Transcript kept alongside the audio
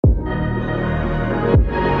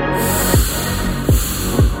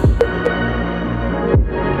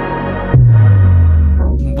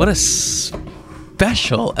What a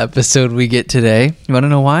special episode we get today. You want to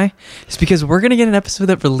know why? It's because we're going to get an episode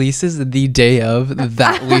that releases the day of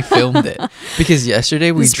that we filmed it. Because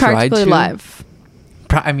yesterday we tried to... live.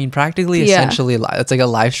 Practically, essentially live. It's like a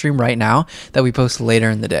live stream right now that we post later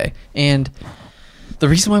in the day. And the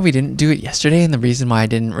reason why we didn't do it yesterday and the reason why I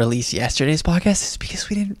didn't release yesterday's podcast is because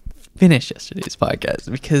we didn't finish yesterday's podcast.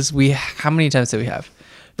 Because how many times did we have?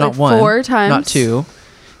 Not like one. 4 times. Not 2.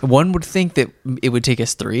 One would think that it would take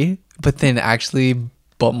us 3, but then actually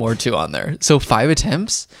put more 2 on there. So 5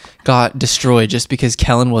 attempts got destroyed just because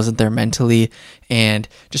Kellen wasn't there mentally and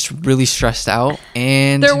just really stressed out.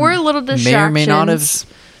 And there were little distractions. May or may not have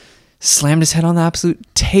slammed his head on the absolute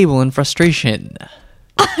table in frustration.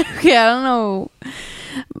 Okay, I don't know.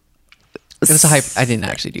 It was a hype. I didn't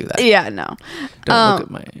actually do that. Yeah, no. Don't look at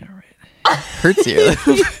my... Hurts you.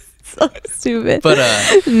 So stupid.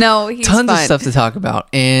 But no, he's tons fine. of stuff to talk about,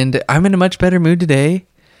 and I'm in a much better mood today.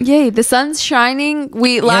 Yay, the sun's shining.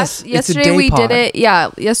 Yesterday we pod. did it.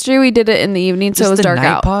 Yeah, yesterday we did it in the evening, so Just it was the dark night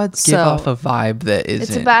out. pods give off a vibe that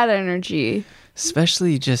isn't. It's a bad energy.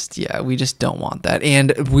 Especially we just don't want that.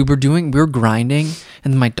 And we were grinding,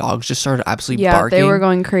 and my dogs just started absolutely barking. Yeah, they were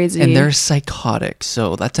going crazy, and they're psychotic.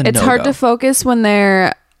 So that's a no-go. It's hard to focus when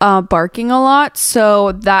they're barking a lot.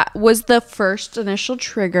 So that was the first initial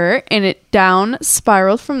trigger, and it down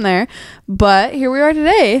spiraled from there. But here we are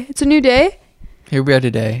today. It's a new day. Here we are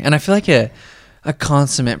today, and I feel like a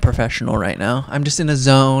consummate professional right now. I'm just in a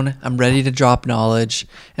zone. I'm ready to drop knowledge,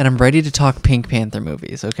 and I'm ready to talk Pink Panther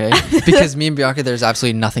movies, okay? Because me and Bianca, there's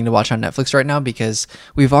absolutely nothing to watch on Netflix right now because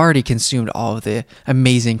we've already consumed all of the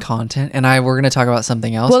amazing content, and we're going to talk about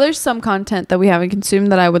something else. Well, there's some content that we haven't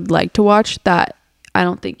consumed that I would like to watch that I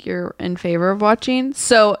don't think you're in favor of watching.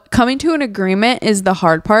 So coming to an agreement is the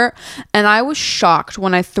hard part, and I was shocked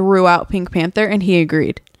when I threw out Pink Panther and he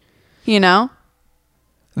agreed. You know?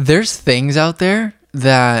 There's things out there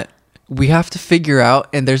that we have to figure out,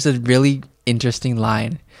 and there's a really interesting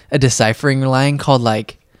line, a deciphering line called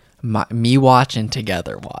like me watch and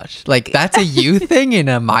together watch. Like that's a you thing and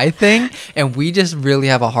a my thing, and we just really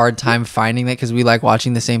have a hard time finding that because we like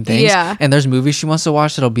watching the same things. Yeah. And there's movies she wants to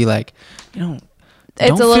watch that'll be like,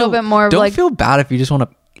 it's a little bit more of don't like, feel bad if you just want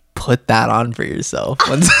to put that on for yourself.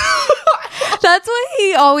 That's what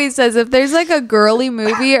he always says. If there's like a girly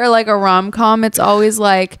movie or like a rom-com, it's always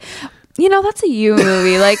like, that's a you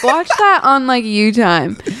movie. Like watch that on like you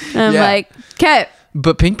time. And I'm like, okay.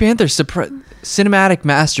 But Pink Panther cinematic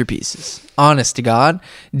masterpieces, honest to God,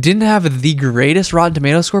 didn't have the greatest Rotten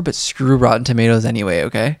Tomatoes score, but screw Rotten Tomatoes anyway,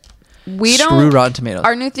 okay? Screw Rotten Tomatoes.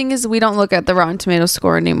 Our new thing is we don't look at the Rotten Tomatoes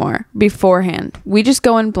score anymore beforehand. We just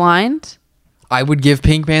go in blind. I would give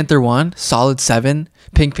Pink Panther 1 solid 7,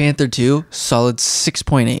 Pink Panther 2 solid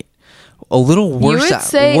 6.8. A little worse. You would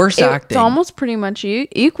say worse acting. It's almost pretty much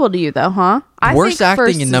equal to you, though, huh? Worse think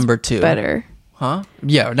acting in number 2. Better, huh?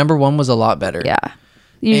 Yeah, number 1 was a lot better. Yeah,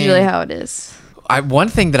 usually how it is. One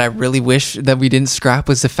thing that I really wish that we didn't scrap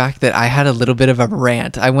was the fact that I had a little bit of a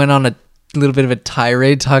rant. I went on a little bit of a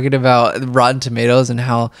tirade talking about Rotten Tomatoes and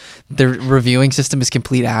how their reviewing system is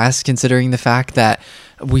complete ass, considering the fact that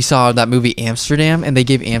we saw that movie Amsterdam and they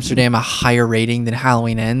gave Amsterdam a higher rating than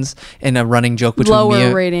Halloween Ends, and a running joke between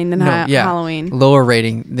lower rating than Halloween. Lower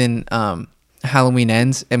rating than Halloween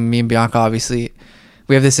Ends. And me and Bianca, obviously,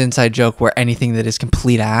 we have this inside joke where anything that is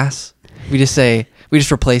complete ass, we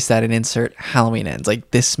just replace that and insert Halloween Ends.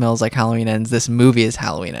 Like, this smells like Halloween Ends. This movie is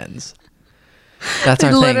Halloween Ends. That's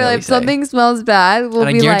our literally, thing. If something smells bad, we'll and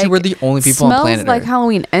I be guarantee like, we're the only people on planet smells like Earth.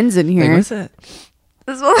 Halloween Ends in here. Like, what's that?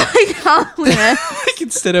 It smells like Halloween Ends. Like,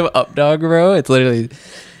 instead of Up Dog Bro, it's literally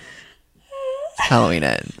Halloween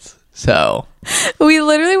Ends. So we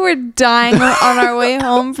literally were dying on our way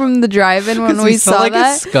home from the drive-in when we saw like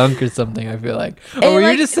that. a skunk or something. I feel like. Oh, were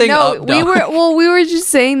you just saying no? Up Dog? We were just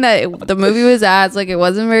saying that the movie was ads, like it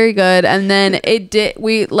wasn't very good, and then it did.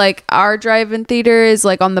 We like our drive-in theater is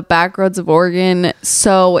like on the back roads of Oregon,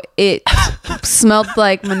 so it smelled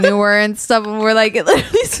like manure and stuff, and we're like, it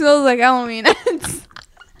literally smells like Halloween Ends.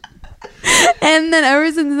 And then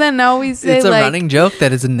ever since then, now we say it's a running joke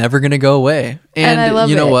that is never gonna go away. And I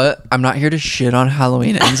love you know it. what? I'm not here to shit on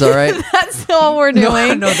Halloween Ends. All right. That's all we're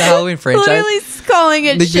doing. No, the Halloween franchise. Literally calling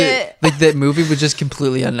it shit. Like that movie was just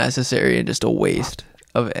completely unnecessary and just a waste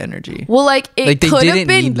of energy. Well, like it Like, they could have didn't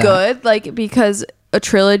been need that. good, like because a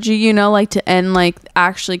trilogy, like to end like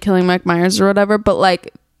actually killing Mike Myers or whatever. But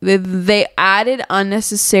like they added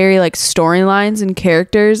unnecessary like storylines and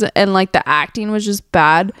characters, and like the acting was just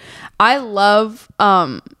bad. I love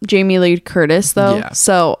Jamie Lee Curtis though, Yeah.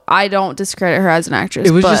 so I don't discredit her as an actress.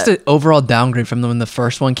 It was but just an overall downgrade from when the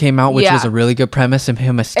first one came out, which Yeah. was a really good premise of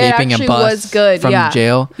him escaping a actually bus was good, from yeah.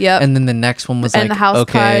 jail. Yep. And then the next one was and like, the house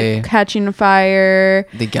okay, catching fire.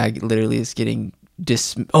 the guy literally is getting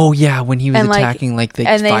oh yeah, when he was And, like- attacking like the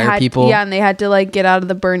And they fire had people. yeah, and they had to like get out of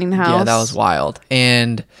the burning house. Yeah, that was wild. But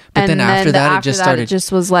then And after that, it after just that, started it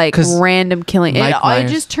just was like 'cause random killing. Mike It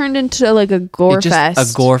Myers- just turned into like a gore it just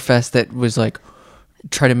fest. a gore fest that was like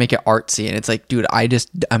try to make it artsy, and it's like, dude,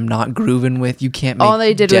 I'm not grooving with you. Can't make All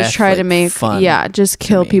they did was death, try to like, make fun. just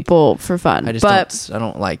kill me. people for fun. I just But I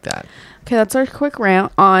don't like that. okay, that's our quick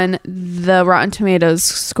rant on the Rotten Tomatoes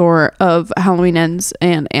score of Halloween Ends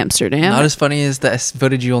and Amsterdam. Not as funny as the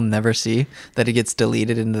footage you'll never see that it gets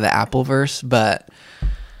deleted into the Appleverse, but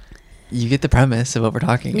you get the premise of what we're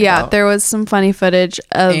talking about. there was some funny footage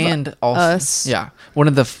of And also, us. yeah, one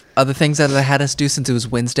of the other things that they had us do, since it was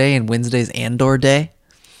Wednesday and Wednesday's Andor Day,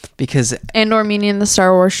 because Andor meaning the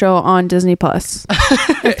Star Wars show on Disney Plus.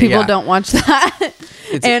 If people Yeah. don't watch that,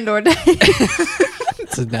 Andor Day.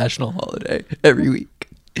 it's a national holiday every week.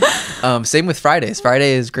 Same with Fridays.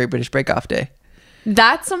 Friday is Great British Break Off Day.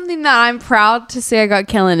 That's something that I'm proud to say I got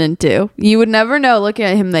Kellen into. You would never know looking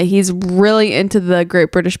at him that he's really into the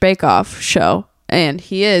Great British Bake Off show. And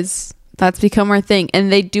he is. That's become our thing.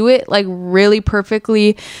 And they do it like really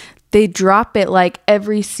perfectly. They drop it like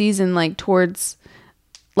every season, like towards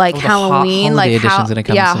like Oh, the Halloween, holiday like editions that it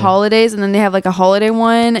comes in. holidays. And then they have like a holiday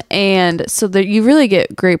one. And so that you really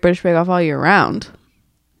get Great British Bake Off all year round.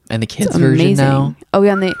 And the kids It's version amazing. now. Oh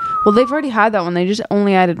yeah, and they've already had that one. They just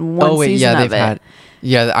only added one Oh wait, season yeah, of they've it. had.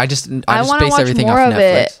 Yeah, I just wanna base watch everything more off of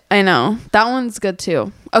Netflix. it. I know. That one's good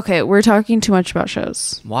too. Okay, we're talking too much about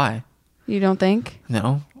shows. Why? You don't think?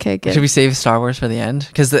 No. Okay, good. Should we save Star Wars for the end?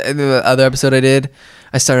 Because the other episode I did,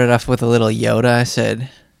 I started off with a little Yoda. I said,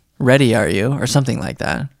 "Ready, are you?" or something like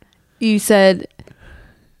that. You said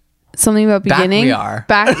something about Back beginning. we are.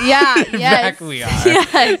 Back. Yeah. Yes. Back we are.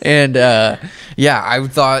 Yes. And yeah, I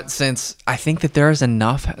thought, since I think that there is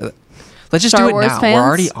enough. Let's just Star do it Wars now. fans? We're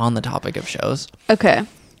already on the topic of shows. Okay.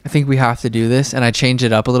 I think we have to do this, and I changed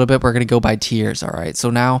it up a little bit. We're going to go by tiers, all right? So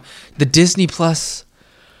now the Disney Plus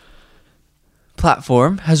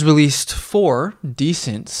platform has released 4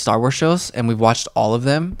 decent Star Wars shows, and we've watched all of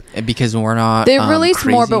them, and because we're not They've released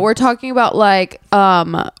more, crazy. but we're talking about like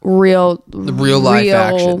real the real life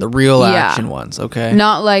action, the real action ones, okay?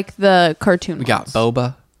 Not like the cartoon. We got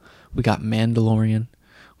Boba, we got Mandalorian,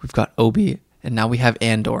 we've got Obi, and now we have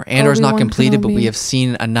Andor. Andor's not Obi-Wan completed, but Kenobi. we have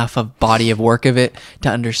seen enough of body of work of it to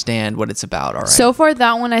understand what it's about, all right? So far,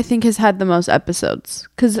 that one I think has had the most episodes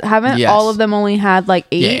because haven't Yes. all of them only had like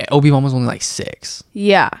 8? yeah, Obi-Wan was only like 6.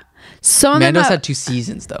 Yeah. Some of them Mando's have- had 2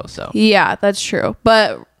 seasons though, so Yeah, that's true.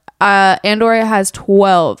 But Andor has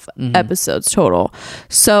 12 episodes total.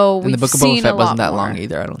 So and we've the Book of Boba seen Fett a wasn't lot that more. long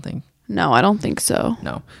either, I don't think. No, I don't think so.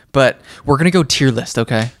 No, but we're gonna go tier list,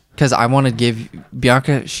 okay? Because I want to give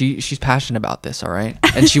Bianca. She's passionate about this, all right,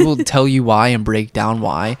 and she will tell you why and break down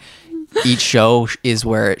why each show is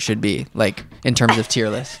where it should be, like in terms of tier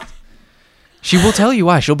list. She will tell you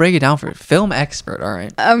why. She'll break it down for film expert, all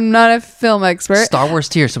right. I'm not a film expert. Star Wars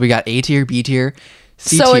tier. So we got A tier, B tier,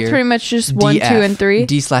 C So tier. it's pretty much just 1, 2, D, F, and 3.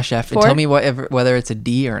 D/F. And 4? tell me whether it's a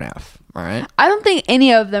D or an F. All right. I don't think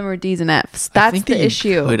any of them are D's and F's. I That's think the that you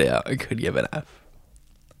issue. Could give an F.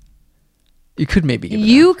 You could maybe give it an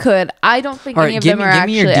You F. could. I don't think All any right, of give them me, are give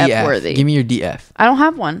me your actually DF. F worthy. Give me your DF. I don't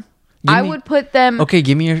have one. Give I me- would put them. Okay,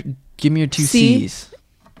 give me your 2 C? C's.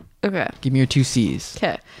 Okay. Give me your 2 C's.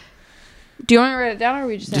 Okay. Do you want me to write it down or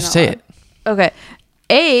we just Just say say it? it. Out loud? Okay.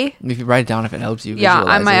 A. If you write it down, if it helps you. Yeah, I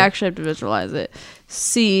visualize might it. actually have to visualize it.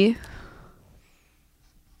 C.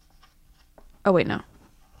 Oh wait, no.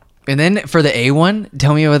 And then for the A one,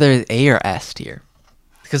 tell me whether it's A or S tier,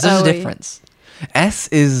 because there's Oh, a wait. difference. S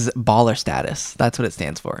is baller status. That's what it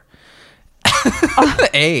stands for.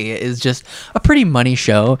 A is just a pretty money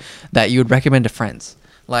show that you would recommend to friends.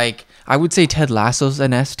 Like, I would say Ted Lasso's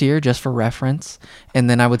an S tier just for reference, and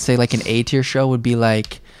then I would say like an A tier show would be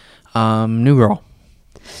like New Girl.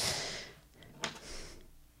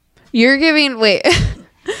 You're giving wait.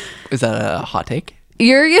 Is that a hot take?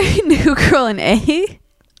 You're giving New Girl an A?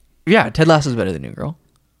 Yeah, Ted Lasso's better than New Girl.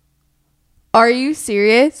 Are you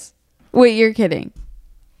serious? Wait, you're kidding.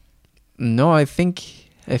 No, I think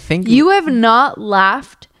You have not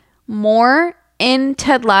laughed more in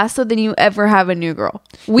Ted Lasso than you ever have in New Girl.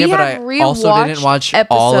 We but have I also didn't rewatched watch episodes.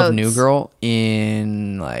 all of New Girl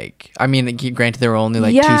in like. I mean, granted, there were only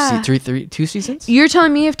like Yeah. two seasons. You're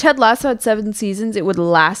telling me if Ted Lasso had 7 seasons, it would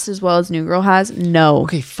last as well as New Girl has? No.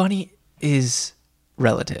 Okay, funny is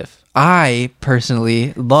relative. I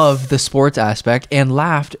personally love the sports aspect and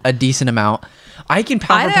laughed a decent amount. I can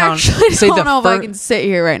pound I for pound actually say don't the know if I fir- can sit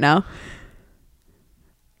here right now.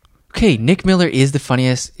 Okay, Nick Miller is the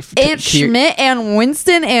funniest. And Schmidt and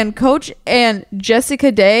Winston and Coach and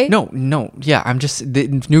Jessica Day. No, yeah, I'm just the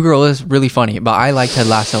New Girl is really funny, but I like Ted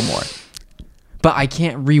Lasso more. But I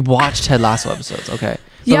can't rewatch Ted Lasso episodes. Okay,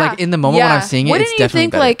 but like in the moment when I'm seeing it, Wouldn't it's you definitely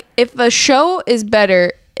think better. like if a show is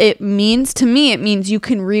better, it means you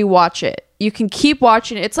can rewatch it. You can keep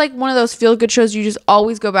watching it. It's like one of those feel good shows you just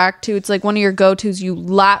always go back to. It's like one of your go-tos. You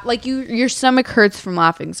laugh like your stomach hurts from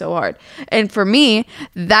laughing so hard. And for me,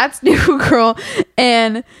 that's New Girl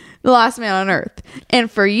and The Last Man on Earth. And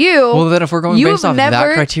for you, well, then if we're going you based have off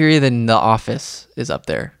that criteria, then The Office is up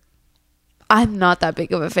there. I'm not that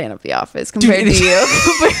big of a fan of The Office compared to Dude,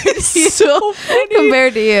 you.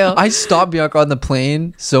 Compared to you. I stopped Bianca on the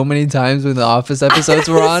plane so many times when the Office episodes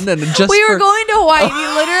were on, and just we were going to Hawaii. We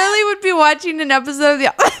literally would be watching an episode of The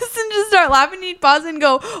Office and just start laughing. And you'd pause and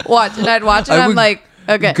go, watch. And I'd watch it. And I'm would like,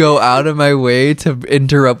 okay. go out of my way to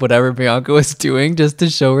interrupt whatever Bianca was doing just to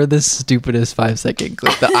show her the stupidest 5-second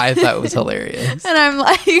clip that I thought was hilarious. And I'm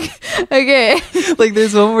like, okay. Like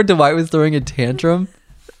this one where Dwight was throwing a tantrum.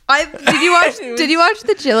 Did you watch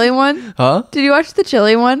the chili one? Huh? Did you watch the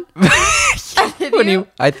chili one? Did When you?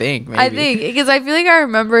 I think. Maybe. I think because I feel like I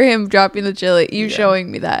remember him dropping the chili. You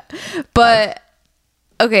showing me that, but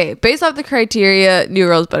okay. Based off the criteria, New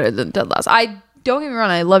Girl's better than Ted Lasso. I don't get me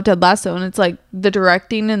wrong. I love Ted Lasso, and it's like the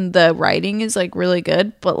directing and the writing is like really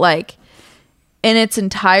good. But like in its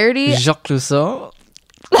entirety, Jacques Rousseau.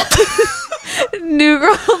 New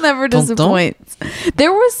Girl never disappoints.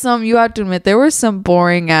 There was some, you have to admit, there were some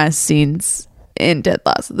boring ass scenes in Ted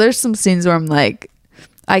Lasso. There's some scenes where I'm like,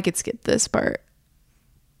 I could skip this part.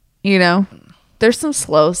 You know, there's some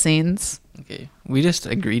slow scenes. Okay, we just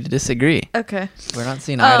agree to disagree. Okay. We're not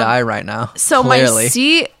seeing eye to eye right now. So clearly. my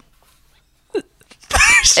seat,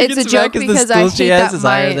 She it's a gets mad joke because I the stool she hate has that is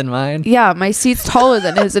higher my than mine. yeah, my seat's taller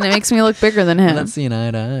than his, and it makes me look bigger than I'm him. not seeing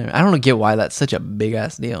eye to eye. I don't get why that's such a big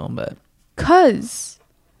ass deal, but Cause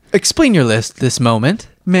explain your list this moment,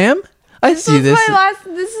 ma'am. I see this.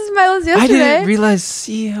 This is my list I yesterday. didn't realize.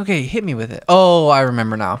 See, okay, hit me with it. Oh, I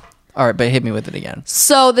remember now. All right, but hit me with it again.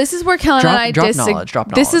 So this is where Kellen and I Drop disagree. knowledge.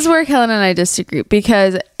 Drop This is knowledge. where Kellen and I disagree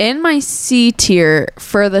because in my C tier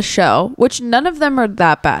for the show, which none of them are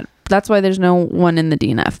that bad. That's why there's no one in the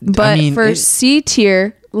DNF. But mean, for C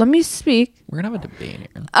tier, let me speak. We're gonna have a debate here.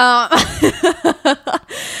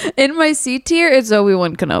 In my C tier, it's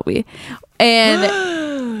Obi-Wan Kenobi.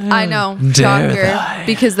 And I know, shocker,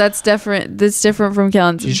 because that's different. That's different from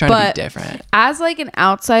Kellen's. She's trying to be different. As like an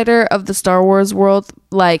outsider of the Star Wars world,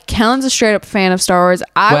 like Kellen's a straight up fan of Star Wars.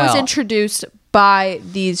 I was Well, introduced by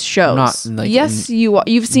these shows. Not, like, yes, you are.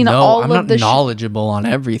 You've seen No, all I'm of not the knowledgeable on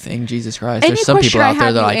everything. Jesus Christ. Any There's some people question I out there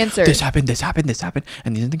have, that are you like, answer. this happened,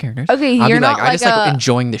 and these are the characters. Okay, I'll you're be not like, I just like like a-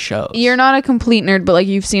 enjoying the shows. You're not a complete nerd, but like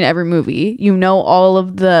you've seen every movie. You know all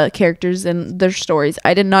of the characters and their stories.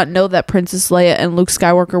 I did not know that Princess Leia and Luke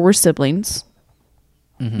Skywalker were siblings.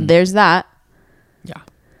 There's that. Yeah.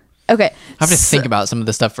 Okay. I have to think about some of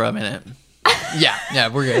the stuff for a minute. Yeah,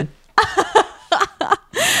 we're good.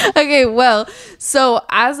 Okay, well, so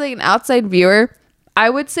as like an outside viewer, I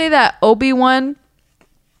would say that Obi-Wan,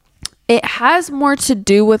 it has more to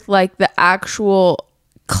do with like the actual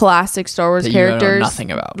classic Star Wars That you know characters.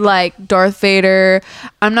 nothing about. Like Darth Vader.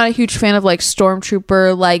 I'm not a huge fan of like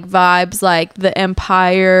Stormtrooper like vibes, like the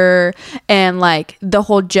Empire and like the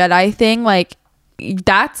whole Jedi thing. Like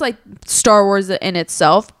that's like Star Wars in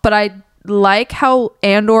itself, but I like how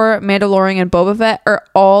Andor, Mandalorian, and Boba Fett are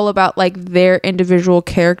all about like their individual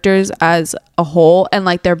characters as a whole and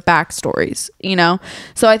like their backstories, you know?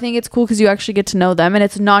 So I think it's cool because you actually get to know them and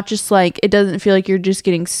it's not just like, it doesn't feel like you're just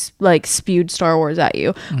getting like spewed Star Wars at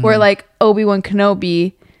you. Where like Obi-Wan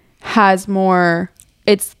Kenobi has more,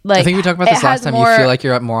 it's like, I think we talked about it this last has time. more- You feel like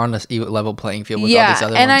you're at more on a level playing field with all these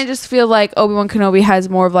other and ones. I just feel like Obi-Wan Kenobi has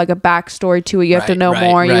more of like a backstory to it. You have to Right, know right,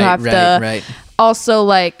 more. You right, have to right. also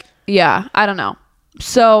like, yeah, I don't know.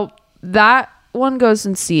 So that one goes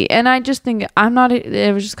in C, and I just think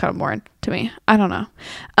it was just kind of boring. to me. I don't know.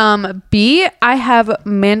 B, I have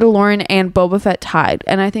Mandalorian and Boba Fett tied,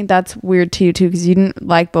 and I think that's weird to you too because you didn't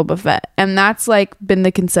like Boba Fett, and that's like been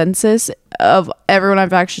the consensus of everyone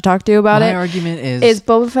I've actually talked to about My it. argument Is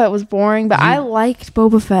Boba Fett was boring, but I liked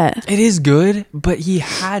Boba Fett. it is good, but he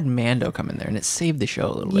had Mando come in there and it saved the show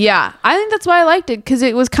a little bit. Yeah, I think that's why I liked it because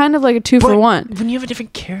it was kind of like a 2 for 1. When you have a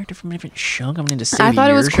different character from a different show coming in to save I thought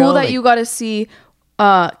it was your cool show, that like, you got to see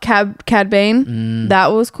Cad Bane. That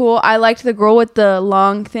was cool. I liked the girl with the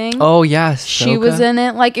long thing. Oh yeah, She was in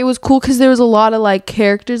it. Like it was cool because there was a lot of like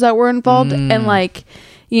characters that were involved, and like,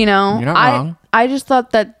 you know, You're not wrong. I just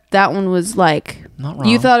thought that one was like, Not wrong.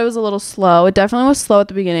 you thought it was a little slow. It definitely was slow at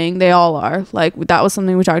the beginning. They all are. Like that was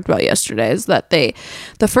something we talked about yesterday. Is that the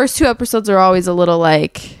first 2 episodes are always a little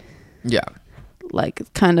like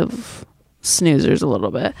kind of snoozers a little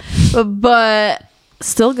bit, but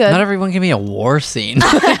still good. Not everyone can be a war scene.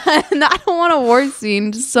 And I don't want a war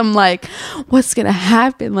scene. Just some like, what's gonna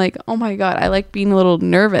happen? Like, oh my god, I like being a little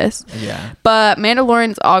nervous. Yeah. But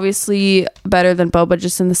Mandalorian's obviously better than Boba,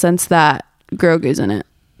 just in the sense that Grogu's in it.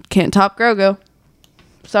 Can't top Grogu.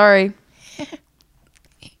 Sorry.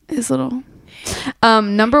 His little.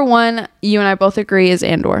 Number 1, you and I both agree, is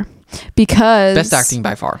Andor. Because Best acting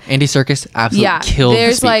by far. Andy Serkis absolutely killed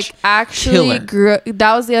there's the speech. like actually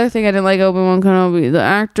that was the other thing I didn't like Obi-Wan Kenobi. The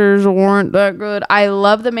actors weren't that good. I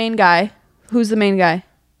love the main guy. Who's the main guy?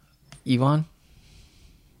 Ewan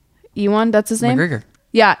That's his name? McGregor.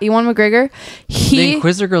 Yeah, Ewan McGregor. The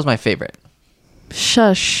Inquisitor girl's my favorite.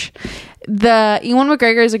 Shush. The Ewan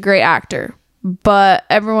McGregor is a great actor, but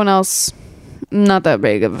everyone else, not that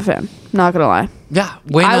big of a fan. Not gonna lie. Yeah,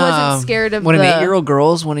 when I wasn't scared of when the- an 8-year-old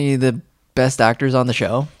girl's one of the best actors on the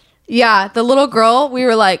show. Yeah, the little girl, we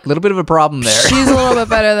were like, A little bit of a problem there. she's a little bit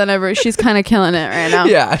better than ever. She's kind of killing it right now.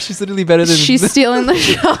 Yeah, she's literally better than She's stealing the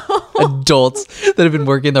show. adults that have been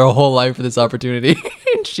working their whole life for this opportunity.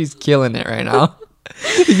 She's killing it right now.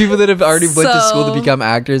 The people that have already went to school to become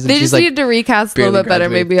actors, and They she's just like, needed to recast a little barely bit better.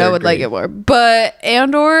 graduated Maybe I third would like grade. it more. But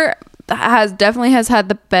Andor definitely has had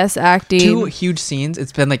the best acting. 2 huge scenes.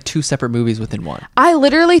 It's been like 2 separate movies within one. I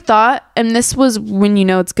literally thought, and this was when you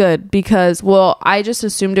know it's good, because, well, I just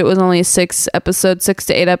assumed it was only a 6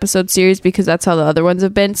 to 8 episode series because that's how the other ones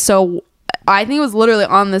have been. So I think it was literally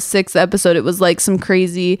on the 6th episode. It was like some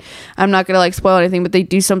crazy, I'm not going to like spoil anything, but they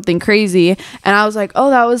do something crazy. And I was like, oh,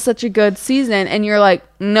 that was such a good season. And you're like,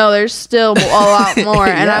 no, there's still a lot more.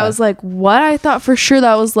 And I was like, what? I thought for sure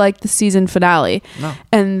that was like the season finale. No.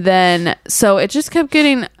 And then, so it just kept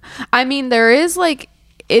getting, I mean, there is like,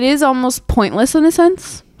 it is almost pointless in a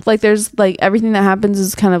sense. Like there's like everything that happens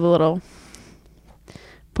is kind of a little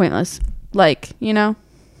pointless. Like, you know?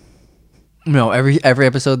 No, every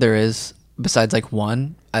episode there is, besides like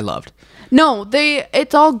one, I loved. No,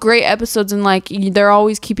 it's all great episodes, and like they're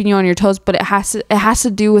always keeping you on your toes, but it has to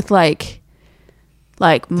do with like dude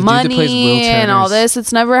that plays Will Turner's- and all this.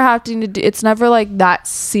 It's never having to do, it's never like that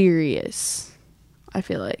serious. I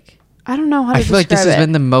feel like I don't know how to I feel like this describe has it.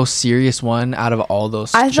 been the most serious one out of all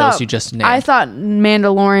those shows you just named. I thought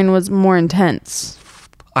Mandalorian was more intense.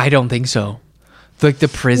 I don't think so. Like the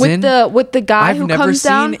prison With the guy who I've never comes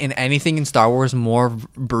seen down. in anything in Star Wars more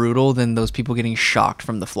brutal than those people getting shocked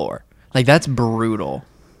from the floor. Like that's brutal.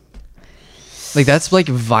 Like that's like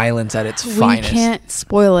violence at its We finest. can't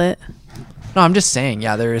spoil it. No, I'm just saying,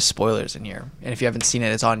 yeah, there is spoilers in here, and if you haven't seen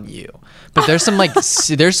it, it's on you. But there's some like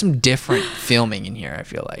there's some different filming in here. I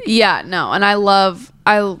feel like. Yeah, no, and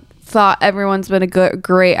I thought everyone's been a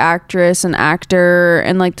great actress and actor,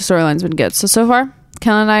 and like the storyline's been good. So far,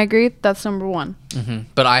 Kelly and I agree. That's number 1. Mm-hmm.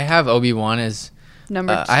 But I have Obi-Wan as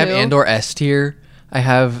Number 2. I have Andor S tier. I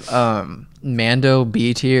have Mando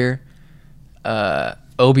B tier,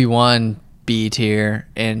 Obi-Wan B tier,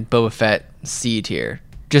 and Boba Fett C tier.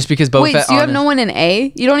 Just because Boba Wait, Fett. so you have no one in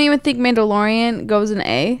A? You don't even think Mandalorian goes in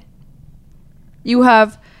A? You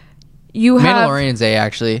have Mandalorian's A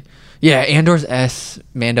actually. Yeah, Andor's S,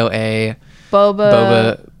 Mando A,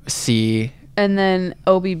 Boba C. and then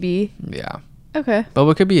Obi B. Yeah, Okay,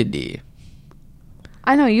 Boba could be a D.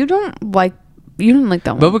 I know you don't like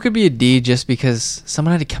that one. Boba could be a D just because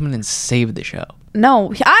someone had to come in and save the show.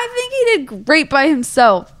 No, I think he did great by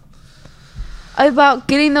himself. About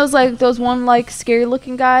getting those one like scary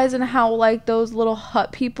looking guys and how like those little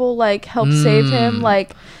hut people like helped save him.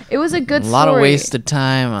 Like it was a good A lot of story. wasted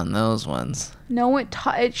time on those ones. No,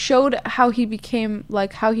 it showed how he became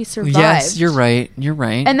like how he survived. Yes, you're right. You're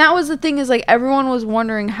right. And that was the thing is like everyone was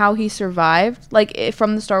wondering how he survived like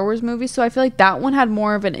from the Star Wars movies. So I feel like that one had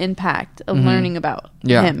more of an impact of learning about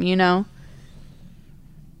Yeah. him. You know.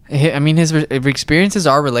 I mean, his experiences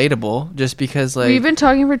are relatable just because, like, We've been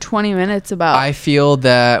talking for 20 minutes about. I feel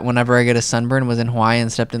that whenever I get a sunburn, was in Hawaii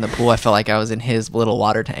and stepped in the pool, I felt like I was in his little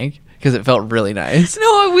water tank because it felt really nice.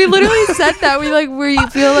 No, we literally said that. We like where you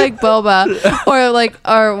feel like boba or like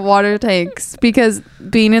our water tanks because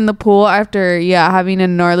being in the pool after having a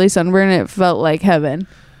gnarly sunburn, it felt like heaven.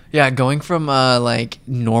 Yeah, going from like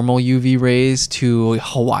normal UV rays to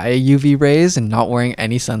Hawaii UV rays and not wearing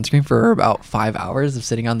any sunscreen for about 5 hours of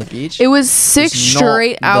sitting on the beach. It was 6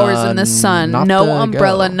 straight hours in the sun, no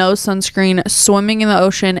umbrella, go. no sunscreen, swimming in the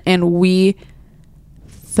ocean, and we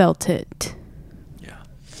felt it. Yeah.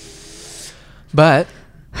 But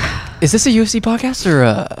is this a UFC podcast or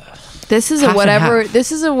a This is half a whatever. and half?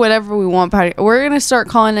 This is a whatever we want party. We're gonna start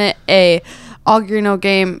calling it a Auguino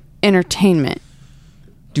Game Entertainment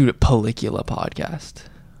Dude, a Policula podcast?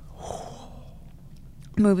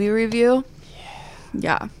 movie review.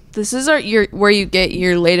 Yeah. This is your where you get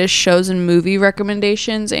your latest shows and movie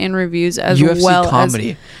recommendations and reviews as UFC well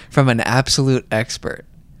comedy from an absolute expert.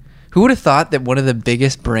 Who would have thought that one of the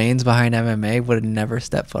biggest brains behind MMA would have never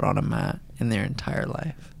stepped foot on a mat in their entire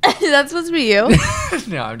life? as that's supposed to be you.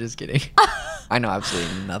 No, I'm just kidding. I know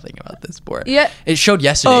absolutely nothing about this sport. Yeah. It showed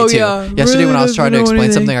yesterday Oh, too. yeah. Yesterday Really when I was trying to doesn't know explain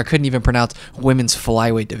anything. something, I couldn't even pronounce women's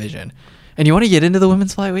flyweight division. And you want to get into the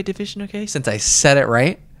women's flyweight division, okay? Since I said it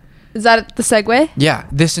right. Is that the segue? Yeah,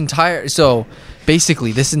 this entire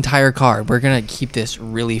card, we're gonna keep this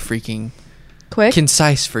really freaking Quick.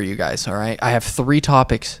 concise for you guys. All right, I have 3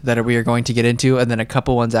 topics that we are going to get into, and then a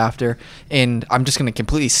couple ones after. And I'm just gonna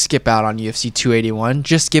completely skip out on UFC 281,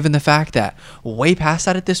 just given the fact that way past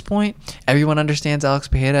that at this point, everyone understands Alex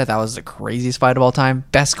Pereira. That was the craziest fight of all time.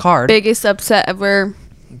 Best card. Biggest upset ever.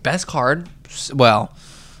 Best card. Well,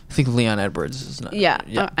 I think Leon Edwards is not. Yeah.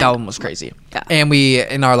 That I- one was crazy. Yeah. And we,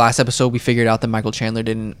 in our last episode, we figured out that Michael Chandler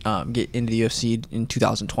didn't get into the UFC in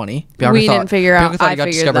 2020. We didn't figure out. Bianca thought I he got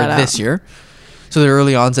figured discovered that this out. year. So the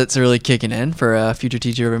early onsets are really kicking in for a future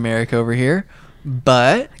teacher of America over here.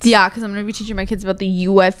 But Yeah, because I'm gonna be teaching my kids about the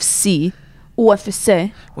UFC.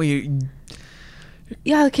 UFC. well,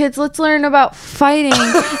 Yeah, kids, let's learn about fighting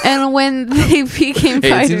and when they became hey,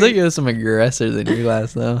 it fighters. seems like you have some aggressors in your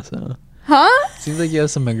class, though. So Huh? seems like you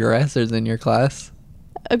have some aggressors in your class.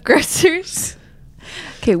 Aggressors?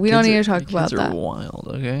 Okay, we don't Kids need are- to talk kids about are that.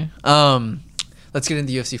 wild. Okay. Let's get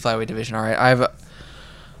into the UFC flyweight division. All right, I have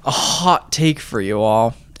a hot take for you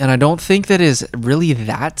all, and I don't think that is really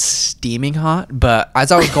that steaming hot. But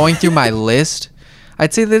as I was going through my list,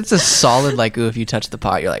 I'd say that it's a solid like, ooh, if you touch the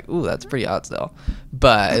pot, you're like, ooh, that's pretty hot still.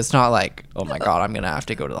 But it's not like, oh my god, I'm gonna have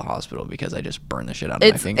to go to the hospital because I just burned the shit out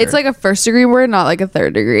of my finger. It's like a first degree word, not like a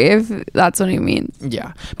third degree, if that's what he means.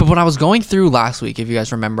 Yeah. But when I was going through last week, if you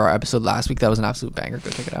guys remember our episode last week, that was an absolute banger. Go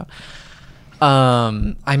check it out.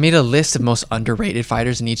 I made a list of most underrated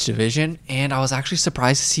fighters in each division, and I was actually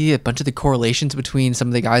surprised to see a bunch of the correlations between some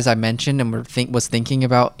of the guys I mentioned and was thinking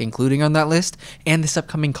about including on that list and this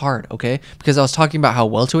upcoming card, okay? Because I was talking about how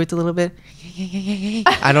welterweight's a little bit.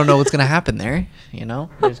 I don't know what's going to happen there, you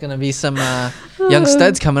know? There's going to be some young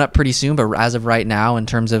studs coming up pretty soon, but as of right now, in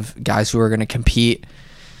terms of guys who are going to compete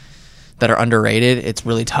that are underrated, it's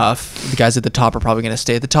really tough. The guys at the top are probably going to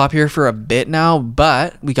stay at the top here for a bit now,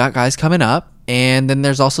 but we got guys coming up. And then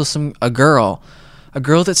there's also a girl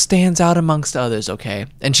that stands out amongst others, okay?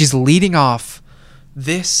 And she's leading off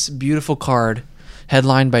this beautiful card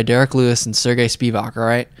headlined by Derek Lewis and Sergey Spivak, all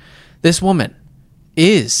right? This woman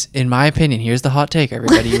is, in my opinion, here's the hot take,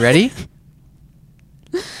 everybody. You ready?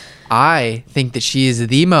 I think that she is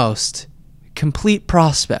the most complete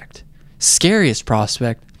prospect, scariest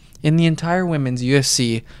prospect in the entire women's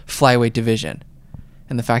UFC flyweight division.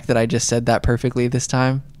 And the fact that I just said that perfectly this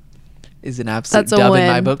time is an absolute That's a dub in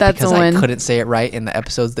my win. book That's because a I win. couldn't say it right in the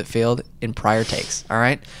episodes that failed in prior takes. All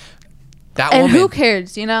right? That And woman. who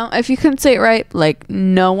cares, you know? If you couldn't say it right, like,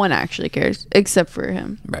 no one actually cares except for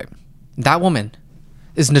him. Right. That woman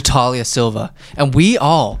is Natalia Silva. And we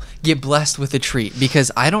all get blessed with a treat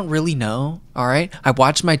because I don't really know. All right? I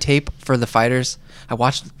watched my tape for the fighters. I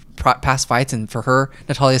watched past fights, and for her,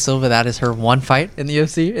 Natalia Silva, that is her one fight in the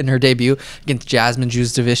UFC in her debut against Jasmine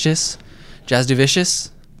Jasudavicius.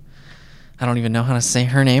 I don't even know how to say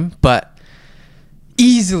her name, but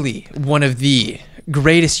easily one of the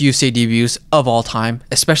greatest UFC debuts of all time,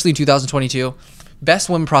 especially in 2022. Best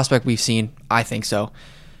woman prospect we've seen, I think so.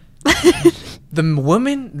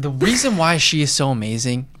 The reason why she is so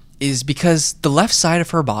amazing is because the left side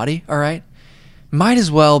of her body, all right, might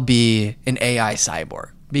as well be an AI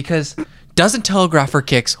cyborg because doesn't telegraph her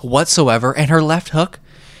kicks whatsoever, and her left hook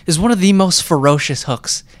is one of the most ferocious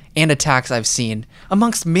hooks and attacks I've seen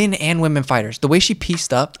amongst men and women fighters. The way she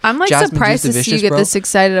pieced up. I'm like Jasmine surprised Juice to the see you Vicious, get this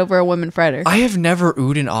excited over a women fighter. I have never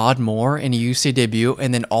oohed and awed more in a UFC debut,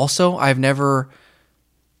 and then also I've never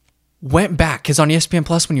went back, because on ESPN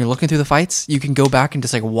Plus, when you're looking through the fights, you can go back and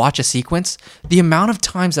just like watch a sequence. The amount of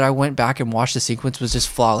times that I went back and watched the sequence was just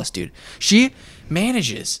flawless, dude. She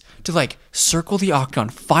manages to like circle the octagon,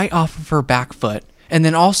 fight off of her back foot, and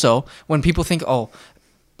then also when people think, oh,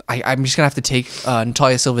 I'm just gonna have to take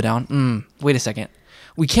Natalia Silva down. Wait a second.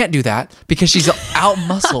 We can't do that because she's out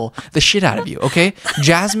muscle the shit out of you, okay?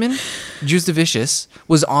 Jasmine Juice the Vicious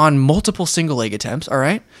was on multiple single leg attempts, all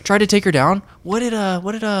right? Tried to take her down. What did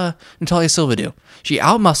Natalia Silva do? She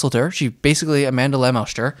out muscled her. She basically Amanda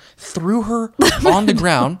Lemos her, threw her on the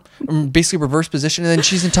ground, basically reverse position, and then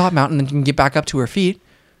she's in top mount and then can get back up to her feet.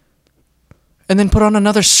 And then put on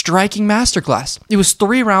another striking masterclass. It was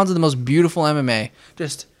 3 rounds of the most beautiful MMA.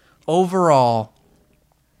 Just overall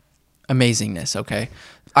amazingness, okay?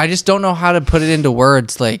 I just don't know how to put it into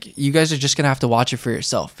words. Like, you guys are just gonna have to watch it for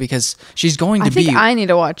yourself because she's going to be. I think I need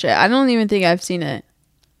to watch it. I don't even think I've seen it.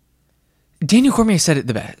 Daniel Cormier said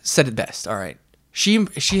it best. All right, she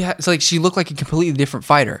looked like a completely different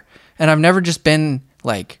fighter, and I've never just been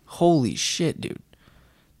like, holy shit, dude.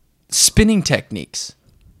 Spinning techniques,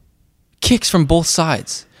 kicks from both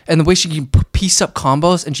sides, and the way she can piece up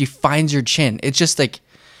combos and she finds your chin. It's just like.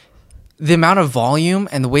 The amount of volume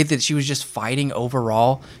and the way that she was just fighting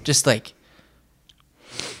overall, just like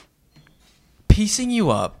piecing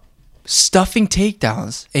you up, stuffing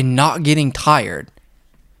takedowns, and not getting tired,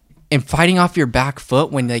 and fighting off your back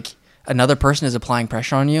foot when like another person is applying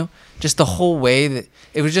pressure on you. Just the whole way that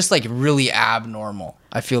it was just like really abnormal.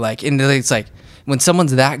 I feel like, and it's like when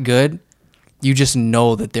someone's that good, you just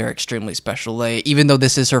know that they're extremely special. Like, even though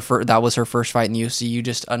this is that was her first fight in the UFC, you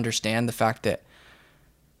just understand the fact that.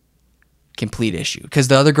 Complete issue, because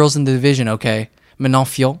the other girls in the division, okay, Manon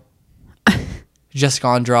Fiorot, Jessica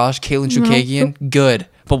Andrade, Caitlin Chookagian, good,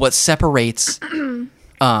 but what separates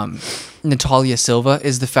Natalia Silva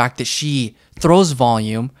is the fact that she throws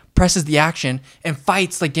volume, presses the action, and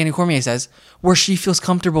fights like Danny Cormier says, where she feels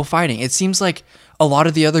comfortable fighting. It seems like a lot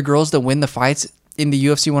of the other girls that win the fights in the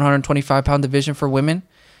UFC 125-pound division for women,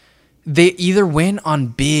 they either win on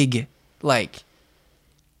big like.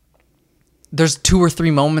 There's 2 or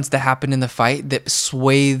 3 moments that happen in the fight that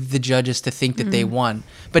sway the judges to think that they won.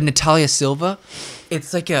 But Natalia Silva,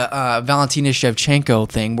 it's like a Valentina Shevchenko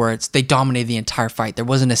thing where they dominated the entire fight. There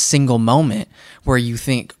wasn't a single moment where you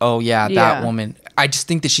think, oh, yeah, that woman. I just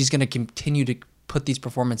think that she's going to continue to put these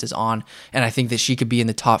performances on, and I think that she could be in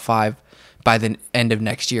the top 5 by the end of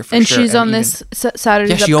next year for and sure. She's on this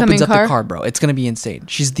Saturday's she upcoming opens up card? the card, bro. It's going to be insane.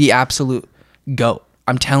 She's the absolute GOAT.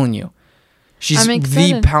 I'm telling you. She's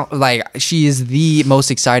she is the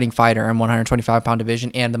most exciting fighter in 125-pound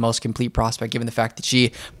division and the most complete prospect, given the fact that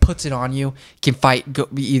she puts it on you, can fight,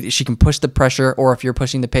 she can push the pressure, or if you're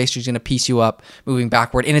pushing the pace, she's going to piece you up moving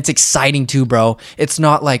backward. And it's exciting too, bro. It's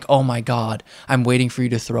not like, oh my God, I'm waiting for you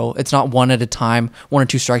to throw. It's not one at a time, 1 or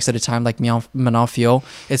 2 strikes at a time like Manon Fiorot.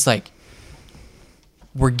 It's like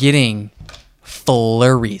we're getting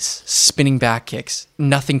flurries, spinning back kicks,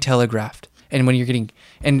 nothing telegraphed. And when you're getting...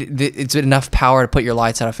 And it's enough power to put your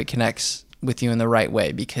lights out if it connects with you in the right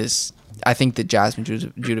way, because I think that Jasmine Juice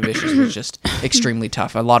the Vicious was just extremely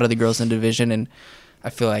tough. A lot of the girls in the division, and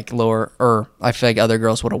I feel like other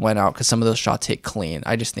girls would have went out because some of those shots hit clean.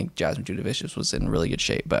 I just think Jasmine Juice the Vicious was in really good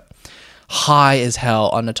shape, but high as hell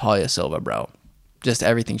on Natalia Silva, bro. Just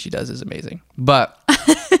everything she does is amazing. But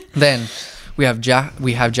then we have Jack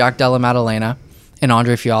Della Maddalena and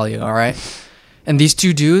Andre Fialho, all right? And these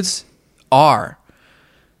 2 dudes are...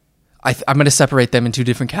 I'm going to separate them in 2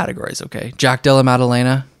 different categories, okay? Jack Della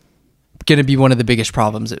Maddalena, going to be one of the biggest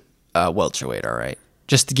problems at welterweight, all right?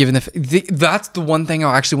 Just given that's the one thing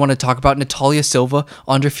I actually want to talk about. Natalia Silva,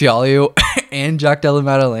 Andre Fialho, and Jack Della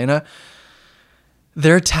Maddalena,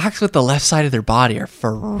 their attacks with the left side of their body are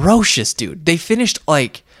ferocious, dude. They finished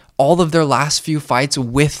like all of their last few fights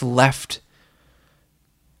with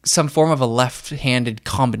some form of a left-handed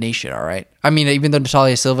combination, all right? I mean, even though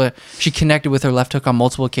Natalia Silva, she connected with her left hook on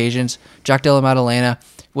multiple occasions, Jack Della Maddalena,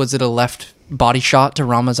 was it a left body shot to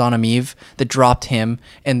Ramazan Ameev that dropped him?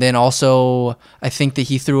 And then also, I think that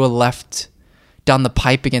he threw a left down the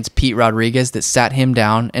pipe against Pete Rodriguez that sat him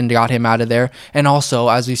down and got him out of there. And also,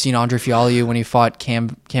 as we've seen Andre Fialho when he fought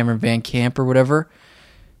Cameron Van Camp or whatever,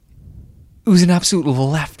 it was an absolute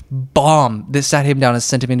left bomb that sat him down and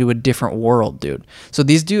sent him into a different world, dude. So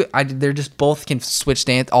these they're just both can switch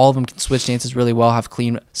stance. All of them can switch stances really well, have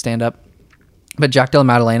clean stand up. But Jack Della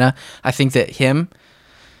Maddalena, I think that him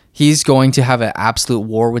He's going to have an absolute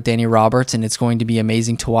war with Danny Roberts, and it's going to be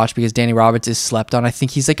amazing to watch because Danny Roberts is slept on. I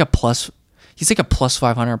think he's like a plus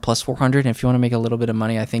 500, plus 400. And if you want to make a little bit of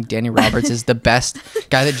money, I think Danny Roberts is the best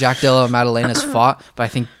guy that Jack Della Maddalena's fought. But I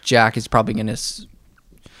think Jack is probably going to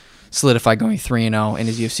solidify going 3-0 in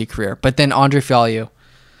his UFC career. But then Andre Fialho,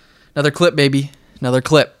 another clip, baby, another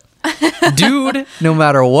clip. Dude, no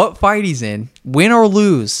matter what fight he's in, win or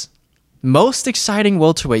lose, most exciting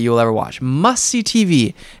welterweight you'll ever watch. Must see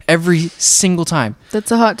TV every single time.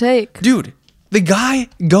 That's a hot take. Dude, the guy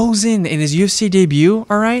goes in his UFC debut,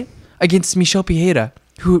 all right, against Michel Pereira,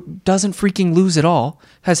 who doesn't freaking lose at all.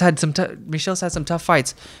 Michel's had some tough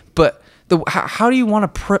fights, but how do you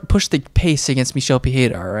want to push the pace against Michel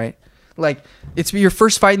Pereira, all right? Like, it's your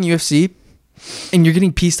first fight in the UFC, and you're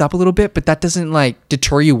getting pieced up a little bit, but that doesn't, like,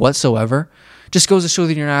 deter you whatsoever. Just goes to show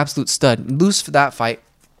that you're an absolute stud. Lose for that fight.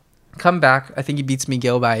 Come back. I think he beats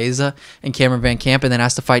Miguel Baeza and Cameron Van Camp, and then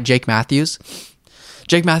has to fight Jake Matthews.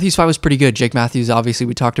 Jake Matthews' fight was pretty good. Jake Matthews, obviously,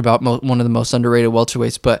 we talked about one of the most underrated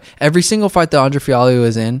welterweights, but every single fight that Andre Fialho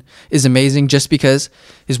is in is amazing just because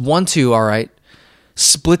his 1-2, all right,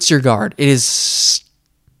 splits your guard. It is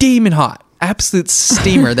steaming hot. Absolute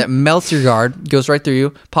steamer that melts your guard, goes right through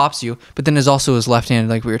you, pops you, but then there's also his left hand,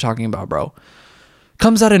 like we were talking about, bro.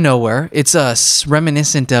 Comes out of nowhere. It's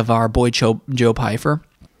reminiscent of our boy Joe Pyfer.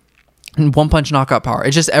 And one punch knockout power.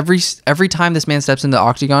 It's just every time this man steps into the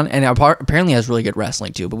octagon, and apparently has really good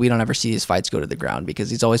wrestling too, but we don't ever see his fights go to the ground because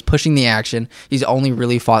he's always pushing the action. He's only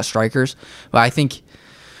really fought strikers. But I think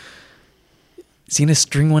is he gonna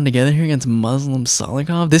string one together here against Muslim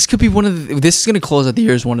Salikov? This could be this is gonna close out the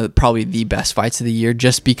year as one of probably the best fights of the year,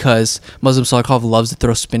 just because Muslim Salikov loves to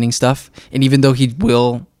throw spinning stuff, and even though he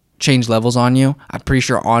will change levels on you, I'm pretty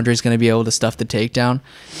sure Andre's gonna be able to stuff the takedown.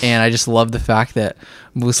 And I just love the fact that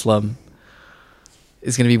Muslim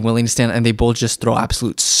is going to be willing to stand, and they both just throw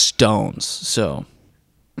absolute stones. So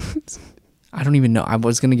I don't even know. I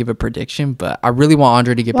was going to give a prediction, but I really want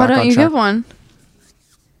Andre to get back on track. Why don't you give one?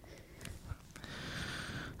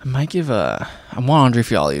 I want Andre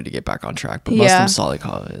Fialho to get back on track, but Muslim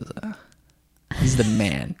Salikov is he's the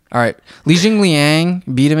man. All right, Li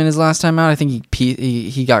Jingliang beat him in his last time out. I think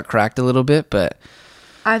he got cracked a little bit, but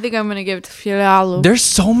I think I'm going to give it to Fialho. There's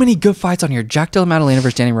so many good fights on here. Jack Della Maddalena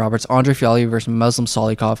versus Danny Roberts. Andre Fialho versus Muslim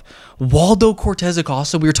Salikov. Waldo Cortez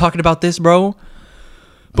Acosta. We were talking about this, bro.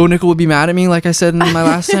 Bo Nickel would be mad at me, like I said in my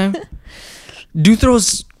last time. Dude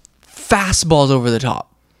throws fastballs over the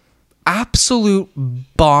top. Absolute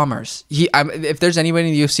bombers. If there's anybody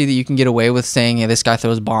in the UFC that you can get away with saying, hey, this guy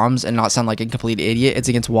throws bombs and not sound like a complete idiot, it's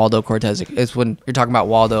against Waldo Cortez. It's when you're talking about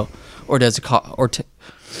Waldo Cortez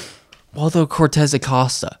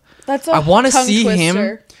Acosta. I want to see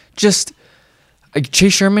him just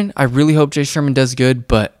Chase Sherman. I really hope Chase Sherman does good,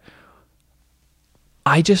 but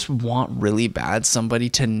I just want really bad somebody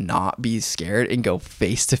to not be scared and go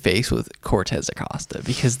face to face with Cortez Acosta,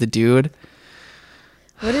 because the dude.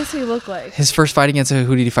 What does he look like? His first fight against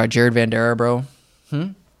who did he fight? Jared Vandera, bro.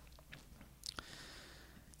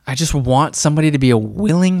 I just want somebody to be a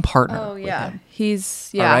willing partner. Oh yeah, with him.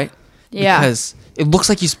 he's All right. Yeah. Because it looks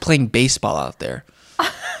like he's playing baseball out there.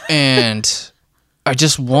 And I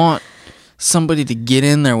just want somebody to get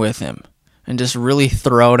in there with him and just really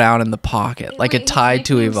throw down in the pocket. Like a Tide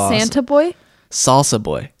to Evolve. Santa Boy? Salsa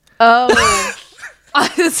Boy. Oh.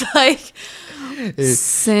 I was like,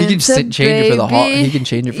 Santa He can change it for the He can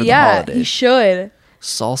change it for the holidays. Yeah, he should.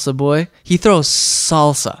 Salsa Boy. He throws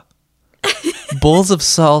salsa. Bowls of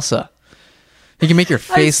salsa. He can make your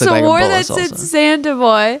face look like a bowl of salsa. I swore that said Santa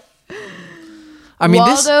Boy. I mean,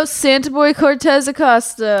 Waldo Santa Boy Cortez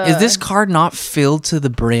Acosta. Is this card not filled to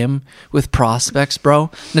the brim with prospects,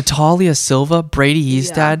 bro? Natalia Silva, Brady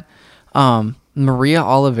Eastad, Maria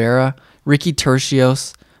Oliveira, Ricky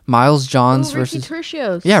Tercios, Miles Johns versus Ricky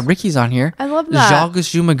Tercios. Yeah, Ricky's on here. I love that.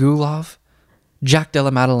 Zhalgas Zhumagulov, Jack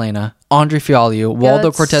Della Maddalena, Andre Fialho,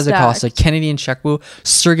 Waldo Cortez Acosta, Kennedy Nzechukwu,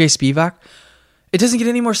 Sergey Spivak. It doesn't get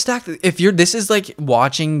any more stacked. This is like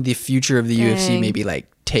watching the future of the UFC maybe like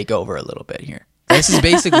take over a little bit here. This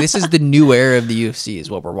is the new era of the UFC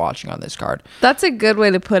is what we're watching on this card. That's a good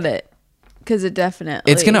way to put it, because it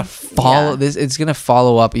definitely it's gonna follow this. It's gonna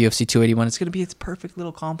follow up UFC 281. It's gonna be its perfect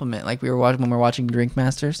little compliment, like we were watching when we were watching Drink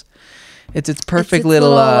Masters. It's its perfect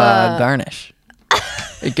little garnish.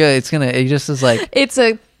 It just is like it's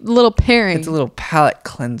a little pairing. It's a little palate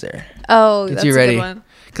cleanser. Oh, Gets that's you ready. a good one.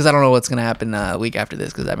 Because I don't know what's gonna happen week after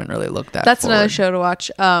this, because I haven't really looked at. That's another show to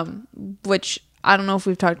watch. Which I don't know if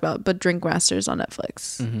we've talked about, but Drink Masters on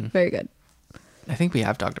Netflix. Mm-hmm. Very good. I think we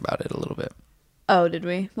have talked about it a little bit. Oh, did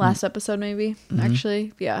we? Last episode, maybe? Mm-hmm.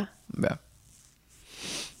 Actually, yeah. Yeah.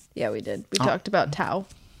 Yeah, we did. We talked about Tao.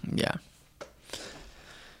 Yeah.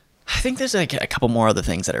 I think there's like a couple more other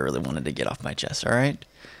things that I really wanted to get off my chest. All right.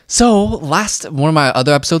 So one of my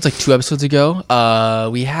other episodes, like 2 episodes ago,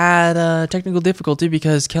 we had technical difficulty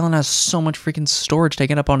because Kellen has so much freaking storage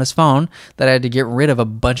taken up on his phone that I had to get rid of a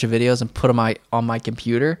bunch of videos and put them on my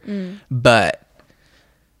computer. But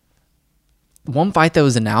one fight that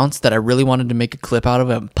was announced that I really wanted to make a clip out of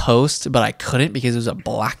and post, but I couldn't because it was a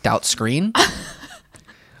blacked out screen.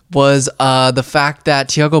 Was the fact that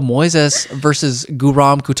Thiago Moises versus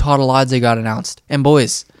Guram Kutateladze got announced. And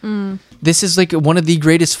boys, this is like one of the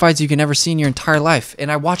greatest fights you can ever see in your entire life.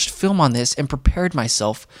 And I watched film on this and prepared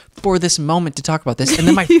myself for this moment to talk about this. And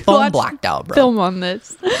then my phone blacked out, bro. Film on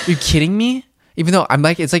this. Are you kidding me? Even though I'm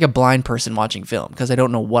like, it's like a blind person watching film because I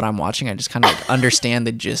don't know what I'm watching. I just kind of like understand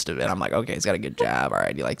the gist of it. I'm like, okay, he's got a good jab. All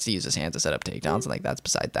right, he likes to use his hands to set up takedowns, and like that's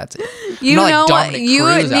it. You I'm not know like what? Dominic You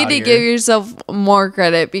Cruz need out to here. give yourself more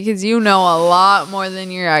credit because you know a lot more than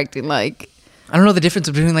you're acting like. I don't know the difference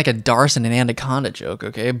between like a Darce and an Anaconda joke,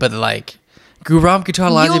 okay? But like Guram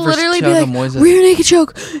Kutateladze You'll versus literally be Thiago like, Moises. rear naked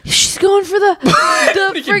choke. She's going for the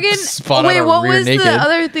friggin' spot on wait, a what rear was naked. the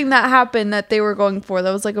other thing that happened that they were going for?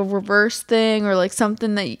 That was like a reverse thing or like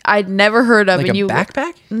something that I'd never heard of. Like and a you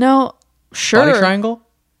backpack? No, sure. Body triangle?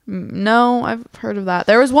 No, I've heard of that.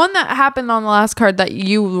 There was one that happened on the last card that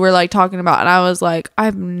you were like talking about, and I was like,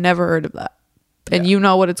 I've never heard of that. And you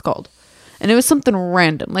know what it's called. And it was something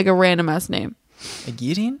random, like a random ass name. A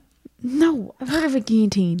guillotine? No, I've heard of a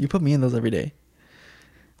guillotine. You put me in those every day.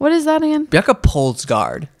 What is that again? Bianca pulls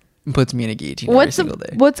guard and puts me in a guillotine every single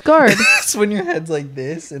day. What's guard? It's when your head's like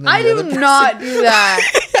this. And then I the do other not do that.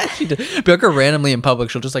 She does. Bianca randomly in public,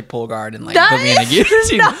 she'll just like pull guard and like That put me in a is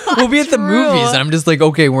guillotine. not We'll be at the true. movies and I'm just like,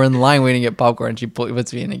 okay, we're in the line waiting to get popcorn. And she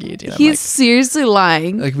puts me in a guillotine. I'm He's seriously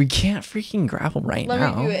lying. like, we can't freaking grapple right Let me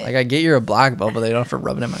now. do it. Like, I get you're a black belt, but they don't have to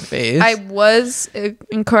rub it in my face. I was in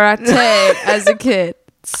karate as a kid,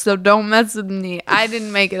 so don't mess with me. I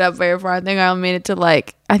didn't make it up very far. I think I made it to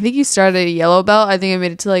like, I think you started a yellow belt. I think I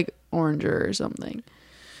made it to like oranger or something.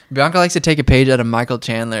 Bianca likes to take a page out of Michael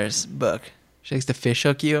Chandler's book. She likes to fish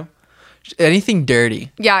hook you. Anything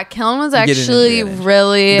dirty. Yeah, Kellen was You get an actually advantage.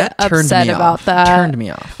 really That turned upset me about off. that. Turned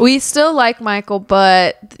me off. We still like Michael,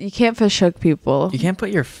 but you can't fish hook people. You can't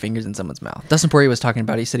put your fingers in someone's mouth. Dustin Poirier was talking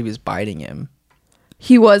about it. He said he was biting him.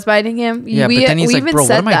 He was biting him. Yeah, but then he's we like, even bro, what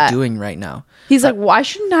said am I that. doing right now? He's like, why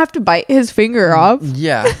shouldn't I have to bite his finger off?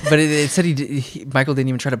 Yeah, but it said Michael didn't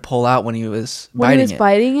even try to pull out when he was When biting he was it.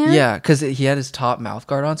 biting it? Yeah, because he had his top mouth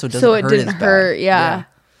guard on, so it doesn't So it hurt didn't as bad. hurt. Yeah.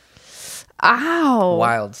 Ow.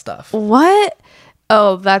 Wild stuff. What?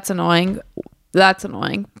 Oh, that's annoying. That's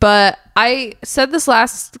annoying. But I said this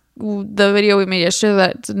the video we made yesterday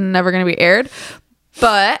that's never going to be aired.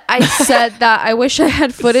 But I said that I wish I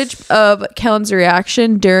had footage of Kellen's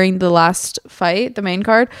reaction during the last fight, the main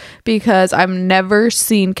card, because I've never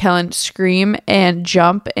seen Kellen scream and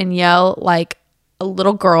jump and yell like a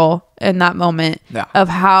little girl in that moment Yeah. of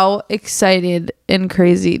how excited and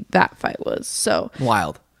crazy that fight was. So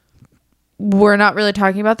Wild. we're not really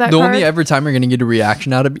talking about that The card. only ever time you're going to get a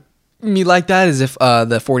reaction out of me like that is if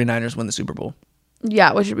the 49ers win the Super Bowl.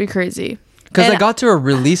 Yeah, which would be crazy. Because I And- got to a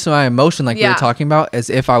release of my emotion like we Yeah. were talking about as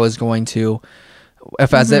if I was going to,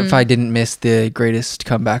 if I didn't miss the greatest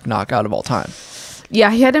comeback knockout of all time.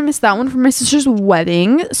 Yeah, he had to miss that one for my sister's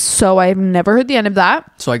wedding, so I've never heard the end of that.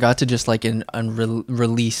 So I got to just like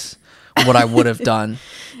release what I would have done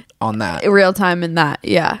on that. Real time in that,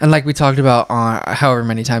 yeah. And like we talked about on however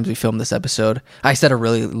many times we filmed this episode, I set a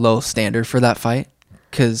really low standard for that fight.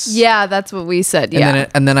 Cause Yeah, that's what we said. Yeah.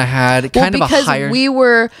 and then I had kind of a because higher. we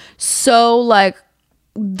were so like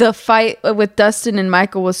the fight with Dustin and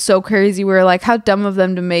Michael was so crazy. We were like, how dumb of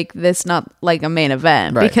them to make this not like a main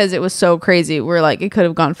event Right. because it was so crazy. We're like, it could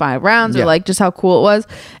have gone 5 rounds Yeah. or like just how cool it was.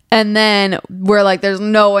 And then we're like, there's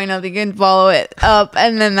no way nothing can follow it up.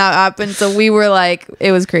 And then that happened. So we were like,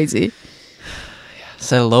 it was crazy.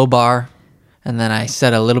 set a low bar, and then I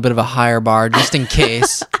set a little bit of a higher bar just in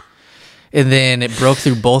case. And then it broke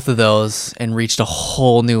through both of those and reached a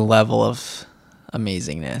whole new level of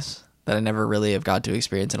amazingness that I never really have got to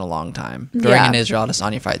experience in a long time during Yeah. an Israel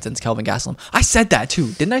Adesanya fight since Kelvin Gastelum. I said that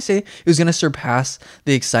too. Didn't I say it was going to surpass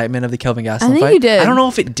the excitement of the Kelvin Gastelum think fight? you did. I don't know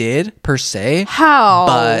if it did per se, How?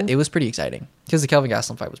 but it was pretty exciting because the Kelvin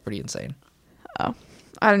Gastelum fight was pretty insane. Oh,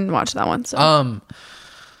 I didn't watch that one. So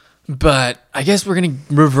But I guess we're going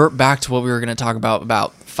to revert back to what we were going to talk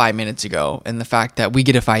about 5 minutes ago, and the fact that we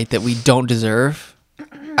get a fight that we don't deserve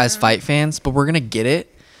as fight fans, but we're going to get it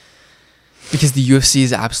because the UFC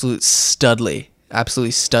is absolute studly.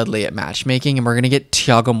 absolutely studly at matchmaking, and we're gonna get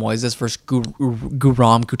Thiago Moises versus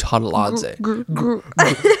Guram Kutateladze.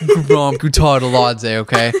 Guram Kutateladze,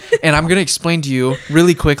 okay? And I'm gonna explain to you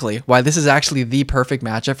really quickly why this is actually the perfect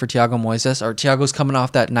matchup for Thiago Moises. Or Thiago's coming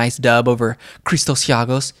off that nice dub over Christos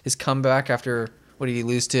Thiagos. His comeback after what did he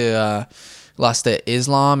lose to? Lost to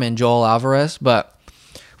Islam and Joel Alvarez, but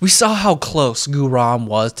we saw how close Guram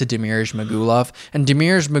was to Damir Ismagulov, and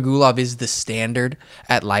Damir Ismagulov is the standard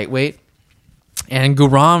at lightweight. And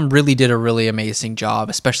Guram really did a really amazing job,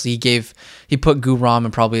 especially he put Guram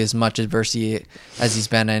in probably as much adversity as he's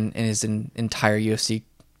been in his entire UFC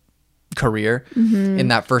career in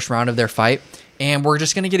that first round of their fight. And we're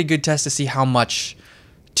just going to get a good test to see how much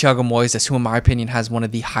Thiago Moises, who in my opinion has one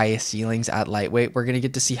of the highest ceilings at lightweight, we're going to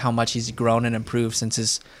get to see how much he's grown and improved since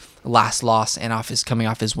his last loss and coming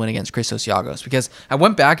off his win against Christos Thiagos. Because I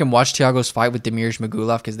went back and watched Thiago's fight with Damir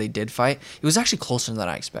Ismagulov because they did fight. It was actually closer than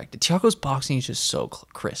I expected. Thiago's boxing is just so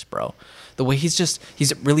crisp, bro. The way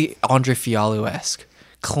he's really Andre Fialho-esque.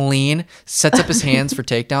 Clean, sets up his hands for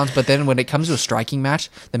takedowns, but then when it comes to a striking match,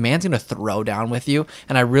 the man's going to throw down with you.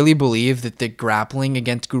 And I really believe that the grappling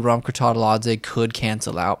against Guram Kutateladze could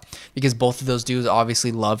cancel out because both of those dudes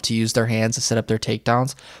obviously love to use their hands to set up their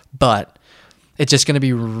takedowns, but it's just going to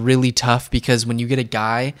be really tough because when you get a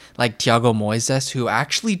guy like Thiago Moises who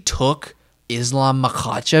actually took Islam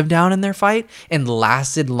Makhachev down in their fight and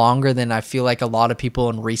lasted longer than I feel like a lot of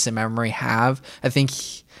people in recent memory have. I think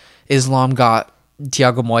Islam got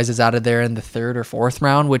Thiago Moises out of there in the 3rd or 4th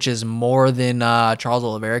round, which is more than Charles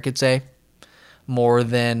Oliveira could say, more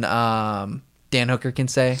than Dan Hooker can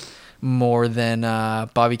say, more than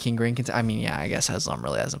Bobby King Green can say. I mean, yeah, I guess Islam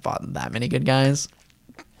really hasn't fought that many good guys.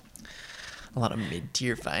 A lot of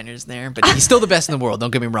mid-tier fighters there, but he's still the best in the world.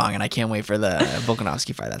 Don't get me wrong, and I can't wait for the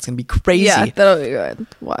Volkanovski fight. That's gonna be crazy. Yeah, that'll be good.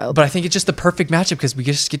 Wild. But I think it's just the perfect matchup because we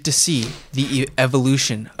just get to see the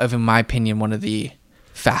evolution of, in my opinion, one of the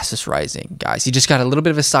fastest rising guys. He just got a little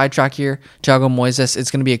bit of a sidetrack here. Thiago Moises,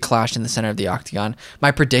 it's going to be a clash in the center of the octagon. My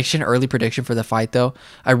early prediction for the fight though,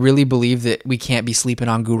 I really believe that we can't be sleeping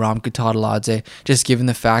on Guram Kutateladze, just given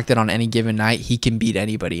the fact that on any given night, he can beat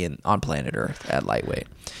anybody on planet Earth at lightweight.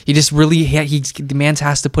 He just really, the man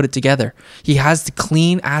has to put it together. He has the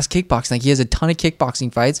clean ass kickboxing. Like he has a ton of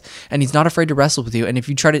kickboxing fights, and he's not afraid to wrestle with you. And if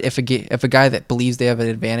you try to, if a guy that believes they have an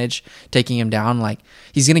advantage taking him down, like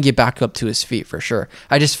he's gonna get back up to his feet for sure.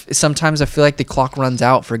 Sometimes I feel like the clock runs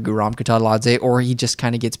out for Guram Kutateladze, or he just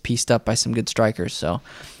kind of gets pieced up by some good strikers. So,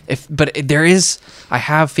 I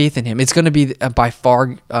have faith in him. It's going to be by far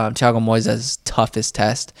Thiago Moises' toughest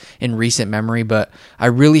test in recent memory, but I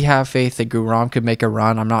really have faith that Guram could make a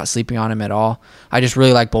run. I'm not sleeping on him at all. I just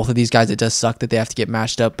really like both of these guys. It does suck that they have to get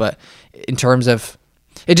matched up, but in terms of,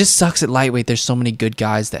 it just sucks at lightweight. There's so many good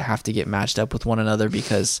guys that have to get matched up with one another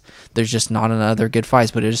because there's just not another good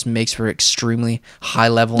fights, but it just makes for extremely high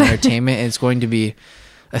level entertainment. And it's going to be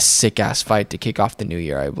a sick ass fight to kick off the new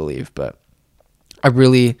year, I believe, but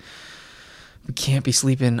we can't be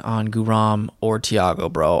sleeping on Guram or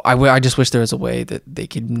Thiago, bro. I just wish there was a way that they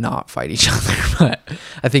could not fight each other. But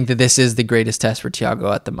I think that this is the greatest test for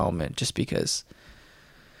Thiago at the moment, just because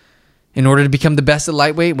in order to become the best at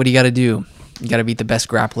lightweight, what do you got to do? You got to beat the best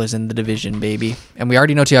grapplers in the division, baby. And we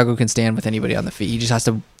already know Thiago can stand with anybody on the feet. He just has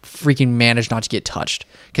to freaking manage not to get touched,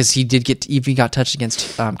 because he got touched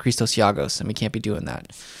against Christos Thiagos, and we can't be doing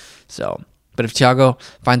that. So... But if Thiago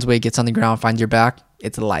finds a way, gets on the ground, finds your back,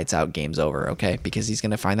 it's a lights out, game's over, okay? Because he's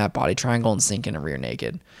going to find that body triangle and sink in a rear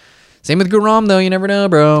naked. Same with Guram, though. You never know,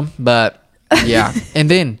 bro. But, yeah.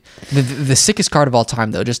 And then, the sickest card of all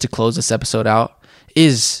time, though, just to close this episode out,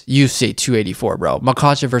 is UFC 284, bro.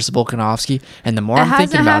 Makhachev versus Volkanovski. And the more I'm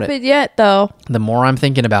thinking about it... It hasn't happened yet, though. The more I'm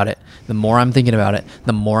thinking about it, the more I'm thinking about it,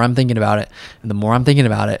 the more I'm thinking about it, and the more I'm thinking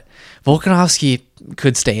about it, Volkanovski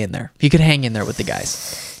could stay in there. He could hang in there with the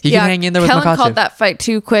guys. He can hang in there with Makhachev. Kellen called that fight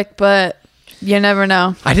too quick, but you never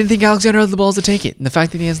know. I didn't think Alexander had the balls to take it. And the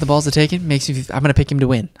fact that he has the balls to take it makes me... I'm going to pick him to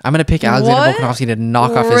win. I'm going to pick Alexander Volkanovski to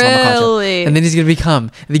knock off Islam Makhachev. And then he's going to become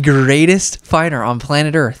the greatest fighter on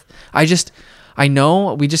planet Earth. I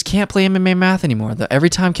know we just can't play MMA math anymore. Every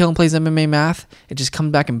time Kellen plays MMA math, it just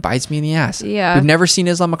comes back and bites me in the ass. Yeah. We've never seen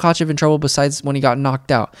Islam Makhachev in trouble besides when he got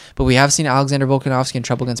knocked out. But we have seen Alexander Volkanovski in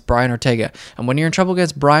trouble against Brian Ortega. And when you're in trouble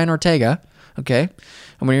against Brian Ortega, okay,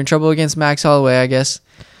 and when you're in trouble against Max Holloway, I guess,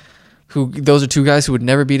 those are two guys who would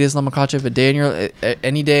never beat Islam Makhachev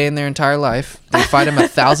any day in their entire life. They fight him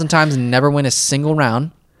 1,000 times and never win a single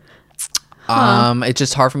round. It's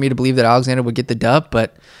just hard for me to believe that Alexander would get the dub,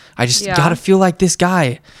 but I just gotta feel like this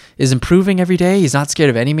guy is improving every day. He's not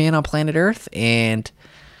scared of any man on planet Earth, and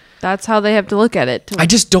that's how they have to look at it. I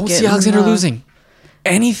just don't see Alexander losing.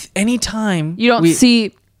 anytime You don't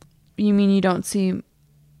see. You mean you don't see?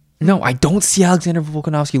 No, I don't see Alexander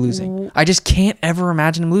Volkanovski losing. I just can't ever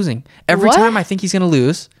imagine him losing. Every What? time I think he's going to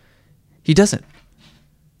lose, he doesn't.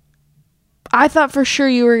 I thought for sure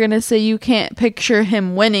you were gonna say you can't picture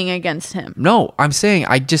him winning against him. No, I'm saying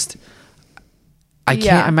I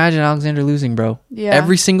can't imagine Alexander losing, bro. Yeah.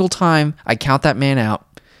 Every single time I count that man out,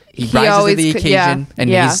 he rises to always the occasion, and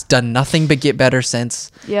he's done nothing but get better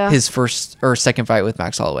since his first or second fight with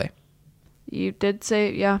Max Holloway. You did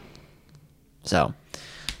say, yeah. So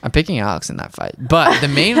I'm picking Alex in that fight. But the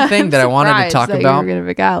main thing that I wanted to talk about you were gonna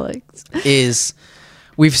pick Alex. is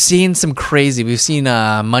we've seen some crazy. We've seen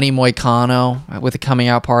Money Moicano with the coming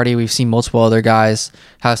out party. We've seen multiple other guys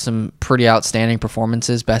have some pretty outstanding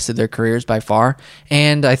performances, best of their careers by far.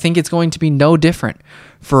 And I think it's going to be no different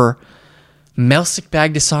for Melsik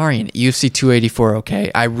Bagdasaryan at UFC 284.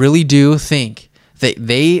 Okay, I really do think that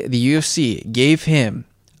the UFC gave him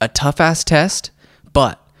a tough ass test,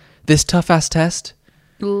 but this tough ass test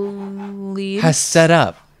has set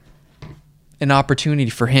up an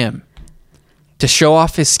opportunity for him to show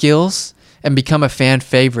off his skills and become a fan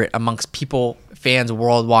favorite amongst fans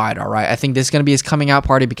worldwide, all right? I think this is going to be his coming out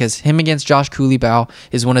party because him against Josh Kulibao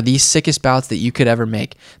is one of the sickest bouts that you could ever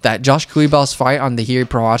make. That Josh Kulibao's fight on the Hiri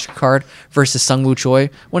Prochazka card versus Sungwoo Choi,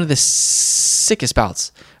 one of the sickest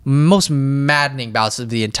bouts, most maddening bouts of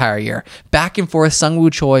the entire year. Back and forth,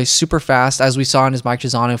 Sungwoo Choi, super fast, as we saw in his Mike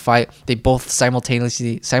Trizano fight. They both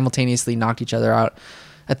simultaneously knocked each other out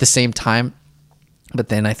at the same time. But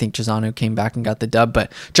then I think Trizano came back and got the dub.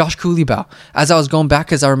 But Josh Kulibao, as I was going back,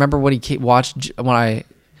 because I remember when he watched, when I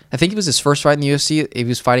think it was his first fight in the UFC, he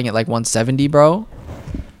was fighting at like 170, bro,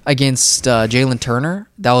 against Jalen Turner.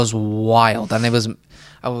 That was wild. And I was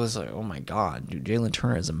like, oh my God, dude, Jalen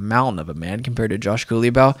Turner is a mountain of a man compared to Josh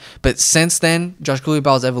Kulibao. But since then, Josh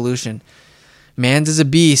Kulibao's evolution, man's is a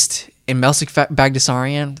beast. And Melsik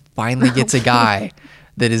Bagdasaryan finally gets a guy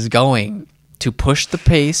that is going to push the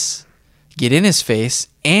pace, get in his face,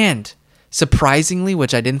 and surprisingly,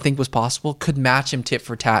 which I didn't think was possible, could match him tit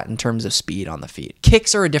for tat in terms of speed on the feet.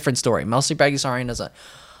 Kicks are a different story. Melsik Bagdasaryan is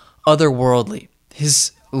otherworldly.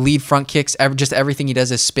 His lead front kicks, just everything he does,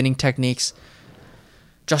 his spinning techniques.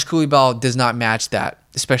 Josh Kulibao does not match that,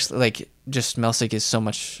 especially like just Melsik is so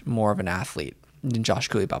much more of an athlete than Josh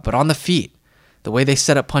Kulibao. But on the feet, the way they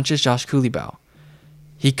set up punches, Josh Kulibao,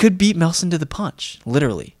 he could beat Melson to the punch,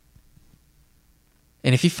 literally.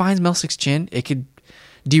 And if he finds Melsik's chin, it could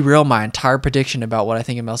derail my entire prediction about what I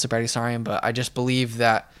think of Melsik Bagdasaryan. But I just believe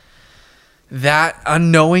that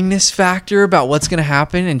unknowingness factor about what's going to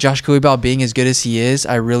happen, and Josh Kulibao being as good as he is,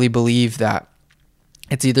 I really believe that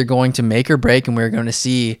it's either going to make or break, and we're going to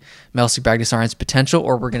see Melsik Bagdasaryan's potential,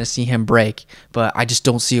 or we're going to see him break. But I just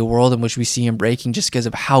don't see a world in which we see him breaking just because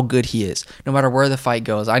of how good he is, no matter where the fight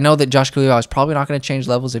goes. I know that Josh Kulibao is probably not going to change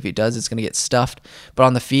levels. If he does, it's going to get stuffed. But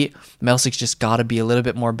on the feet, Melsik's just got to be a little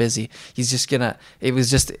bit more busy. He's just going to... It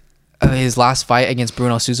was just... His last fight against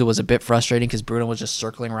Bruno Souza was a bit frustrating because Bruno was just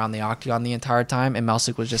circling around the octagon the entire time, and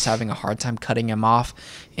Melsik was just having a hard time cutting him off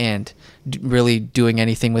and really doing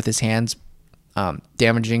anything with his hands,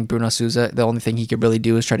 damaging Bruno Souza. The only thing he could really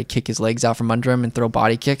do is try to kick his legs out from under him and throw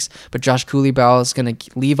body kicks. But Josh Kulibao is going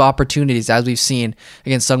to leave opportunities, as we've seen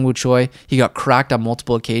against Sungwoo Choi. He got cracked on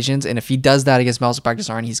multiple occasions, and if he does that against Melsik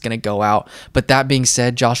Bagdasaryan, he's going to go out. But that being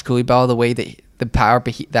said, Josh Kulibao, the way that the power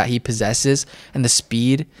that he possesses and the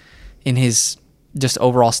speed in his just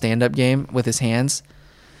overall stand-up game with his hands,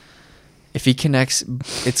 if he connects,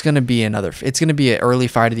 it's going to be an early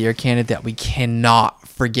fight of the year candidate that we cannot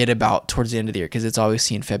forget about towards the end of the year, because it's always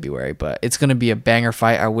seen February. But it's going to be a banger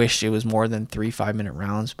fight. I wish it was more than 3 5-minute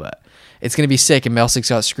rounds, but it's going to be sick. And Melsik's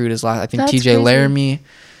got screwed his last. I think TJ Laramie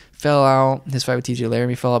fell out. His fight with TJ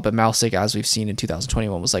Laramie fell out, but Melsik, as we've seen in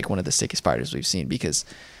 2021, was like one of the sickest fighters we've seen, because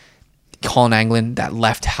Colin Anglin, that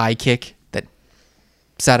left high kick that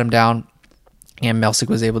sat him down, and Melsik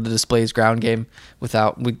was able to display his ground game with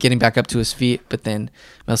getting back up to his feet. But then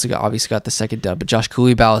Melsik obviously got the second dub. But Josh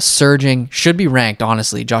Kulibao is surging, should be ranked,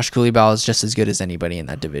 honestly. Josh Kulibao is just as good as anybody in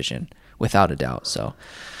that division, without a doubt. So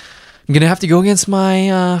I'm going to have to go against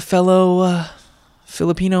my fellow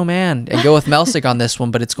Filipino man and go with Melsik on this one,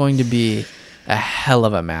 but it's going to be a hell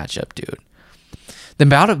of a matchup, dude. The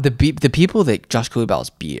amount of the people that Josh Kulibao's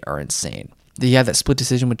beat are insane. He had that split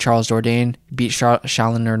decision with Charles Jourdain, beat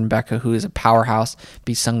Shalin Nurdenbecke, who is a powerhouse,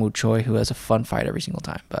 beat Sungwoo Choi, who has a fun fight every single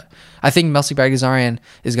time. But I think Melsik Bagdasaryan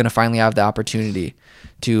is going to finally have the opportunity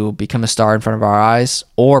to become a star in front of our eyes,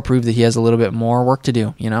 or prove that he has a little bit more work to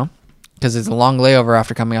do, because it's a long layover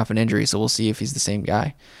after coming off an injury. So we'll see if he's the same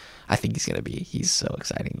guy. I think he's going to be. He's so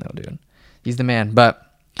exciting, though, dude. He's the man. But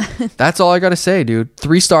That's all I gotta say, dude.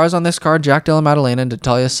 3 stars on this card: Jack Della Maddalena,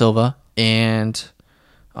 Natalia Silva, and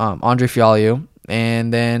Andre Fialho,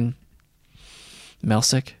 and then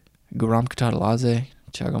Melsic, Guram Kutadladze,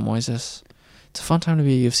 Thiago Moises. It's a fun time to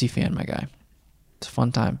be a UFC fan, my guy. It's a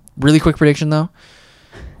fun time. Really quick prediction though.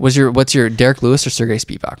 What's your Derek Lewis or Sergey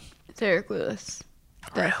Spivak? Derek Lewis.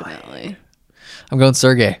 Definitely. I'm going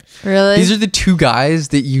Sergey. Really? These are the 2 guys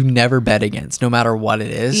that you never bet against, no matter what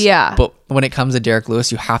it is. Yeah. But when it comes to Derek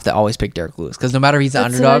Lewis, you have to always pick Derek Lewis because no matter he's the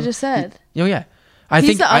That's underdog. what I just said. Oh yeah.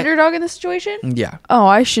 He's the underdog in this situation? Yeah. Oh,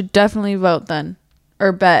 I should definitely vote then.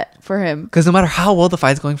 Or bet for him. Because no matter how well the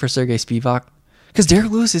fight's going for Sergey Spivak, because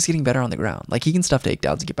Derek Lewis is getting better on the ground. Like, he can stuff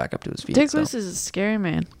takedowns and get back up to his feet. Derek Lewis is a scary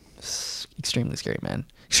man. Extremely scary, man.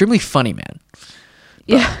 Extremely funny, man.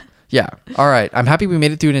 Yeah. Yeah. All right. I'm happy we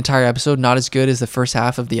made it through an entire episode. Not as good as the first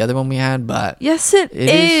half of the other one we had, but... Yes, it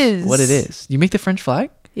is. What it is. You make the French flag?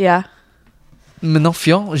 Yeah.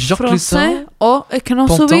 Menonfiant, Jacques Français. Lucin. Oh, et que non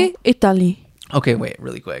Ponton. sauver Italie. Okay, wait,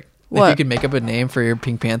 really quick. If What? you could make up a name for your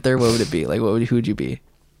Pink Panther, what would it be? Like, who would you be?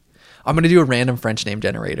 I'm going to do a random French name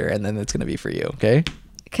generator, and then it's going to be for you, okay?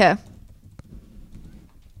 Okay.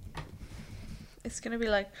 It's going to be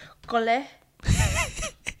like Collet.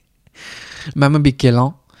 Mama be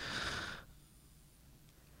Quélan.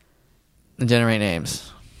 Generate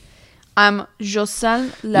names. I'm Joselle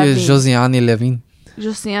Levine. Josiane Levine.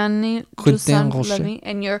 Josiane Quentin Roche. Levine.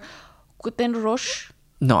 And you're Quentin Roche.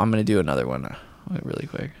 No, I'm going to do another one wait, really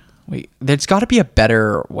quick. Wait, there's got to be a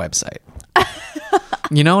better website.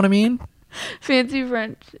 You know what I mean? Fancy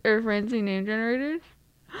French or fancy name generators.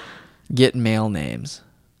 Get male names.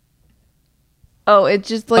 Oh, it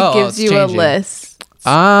just like Oh, gives it's you changing. a list.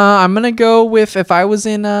 I'm going to go with if I was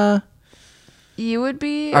in... You would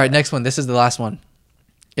be... All right, next one. This is the last one.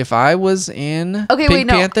 If I was in Okay, Pink wait,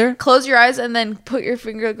 no. Panther... Close your eyes and then put your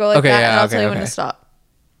finger, go like Okay, that, yeah, and I'll okay, tell you when okay. to stop.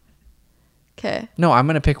 Okay. No, I'm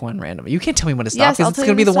going to pick one random. You can't tell me when to stop Yes, because I'll it's tell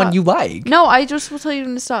going to you be the when to one you like. No, I just will tell you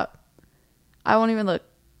when to stop. I won't even look.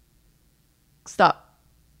 Stop.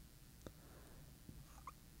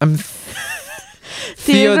 I'm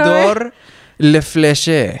Theodore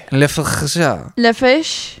Lefleche. Lefleche. Le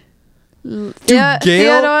fish. Dude,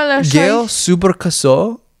 Theodore Le Gail Fish.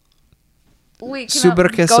 Supercasso. Wait, Super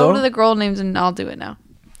go queso? to the girl names and I'll do it now.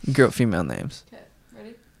 Girl, female names. Okay,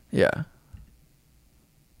 ready? Yeah.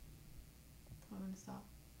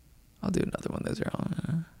 I'll do another one. Those are all.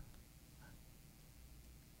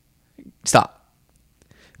 Stop.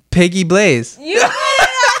 Peggy Blaze. You put it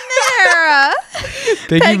on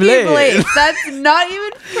there. Peggy Blaze. That's not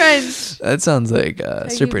even French. That sounds like a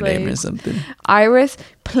Peggy super name or Blaze. something. Iris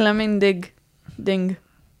Plemendig. Ding.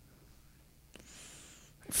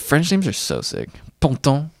 French names are so sick.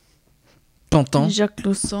 Ponton. Ponton. Jacques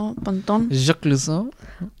Lusson. Ponton. Jacques Lusson.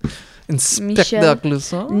 Inspector Michel.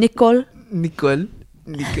 Lusson. Nicole. Nicole.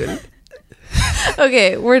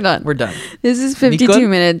 Okay, we're done. We're done. This is 52 Nicole?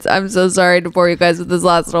 minutes. I'm so sorry to bore you guys with this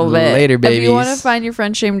last little bit. Later, If you want to babies. find your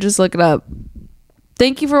French name, just look it up.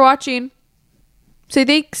 Thank you for watching. Say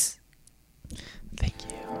thanks. Thank you.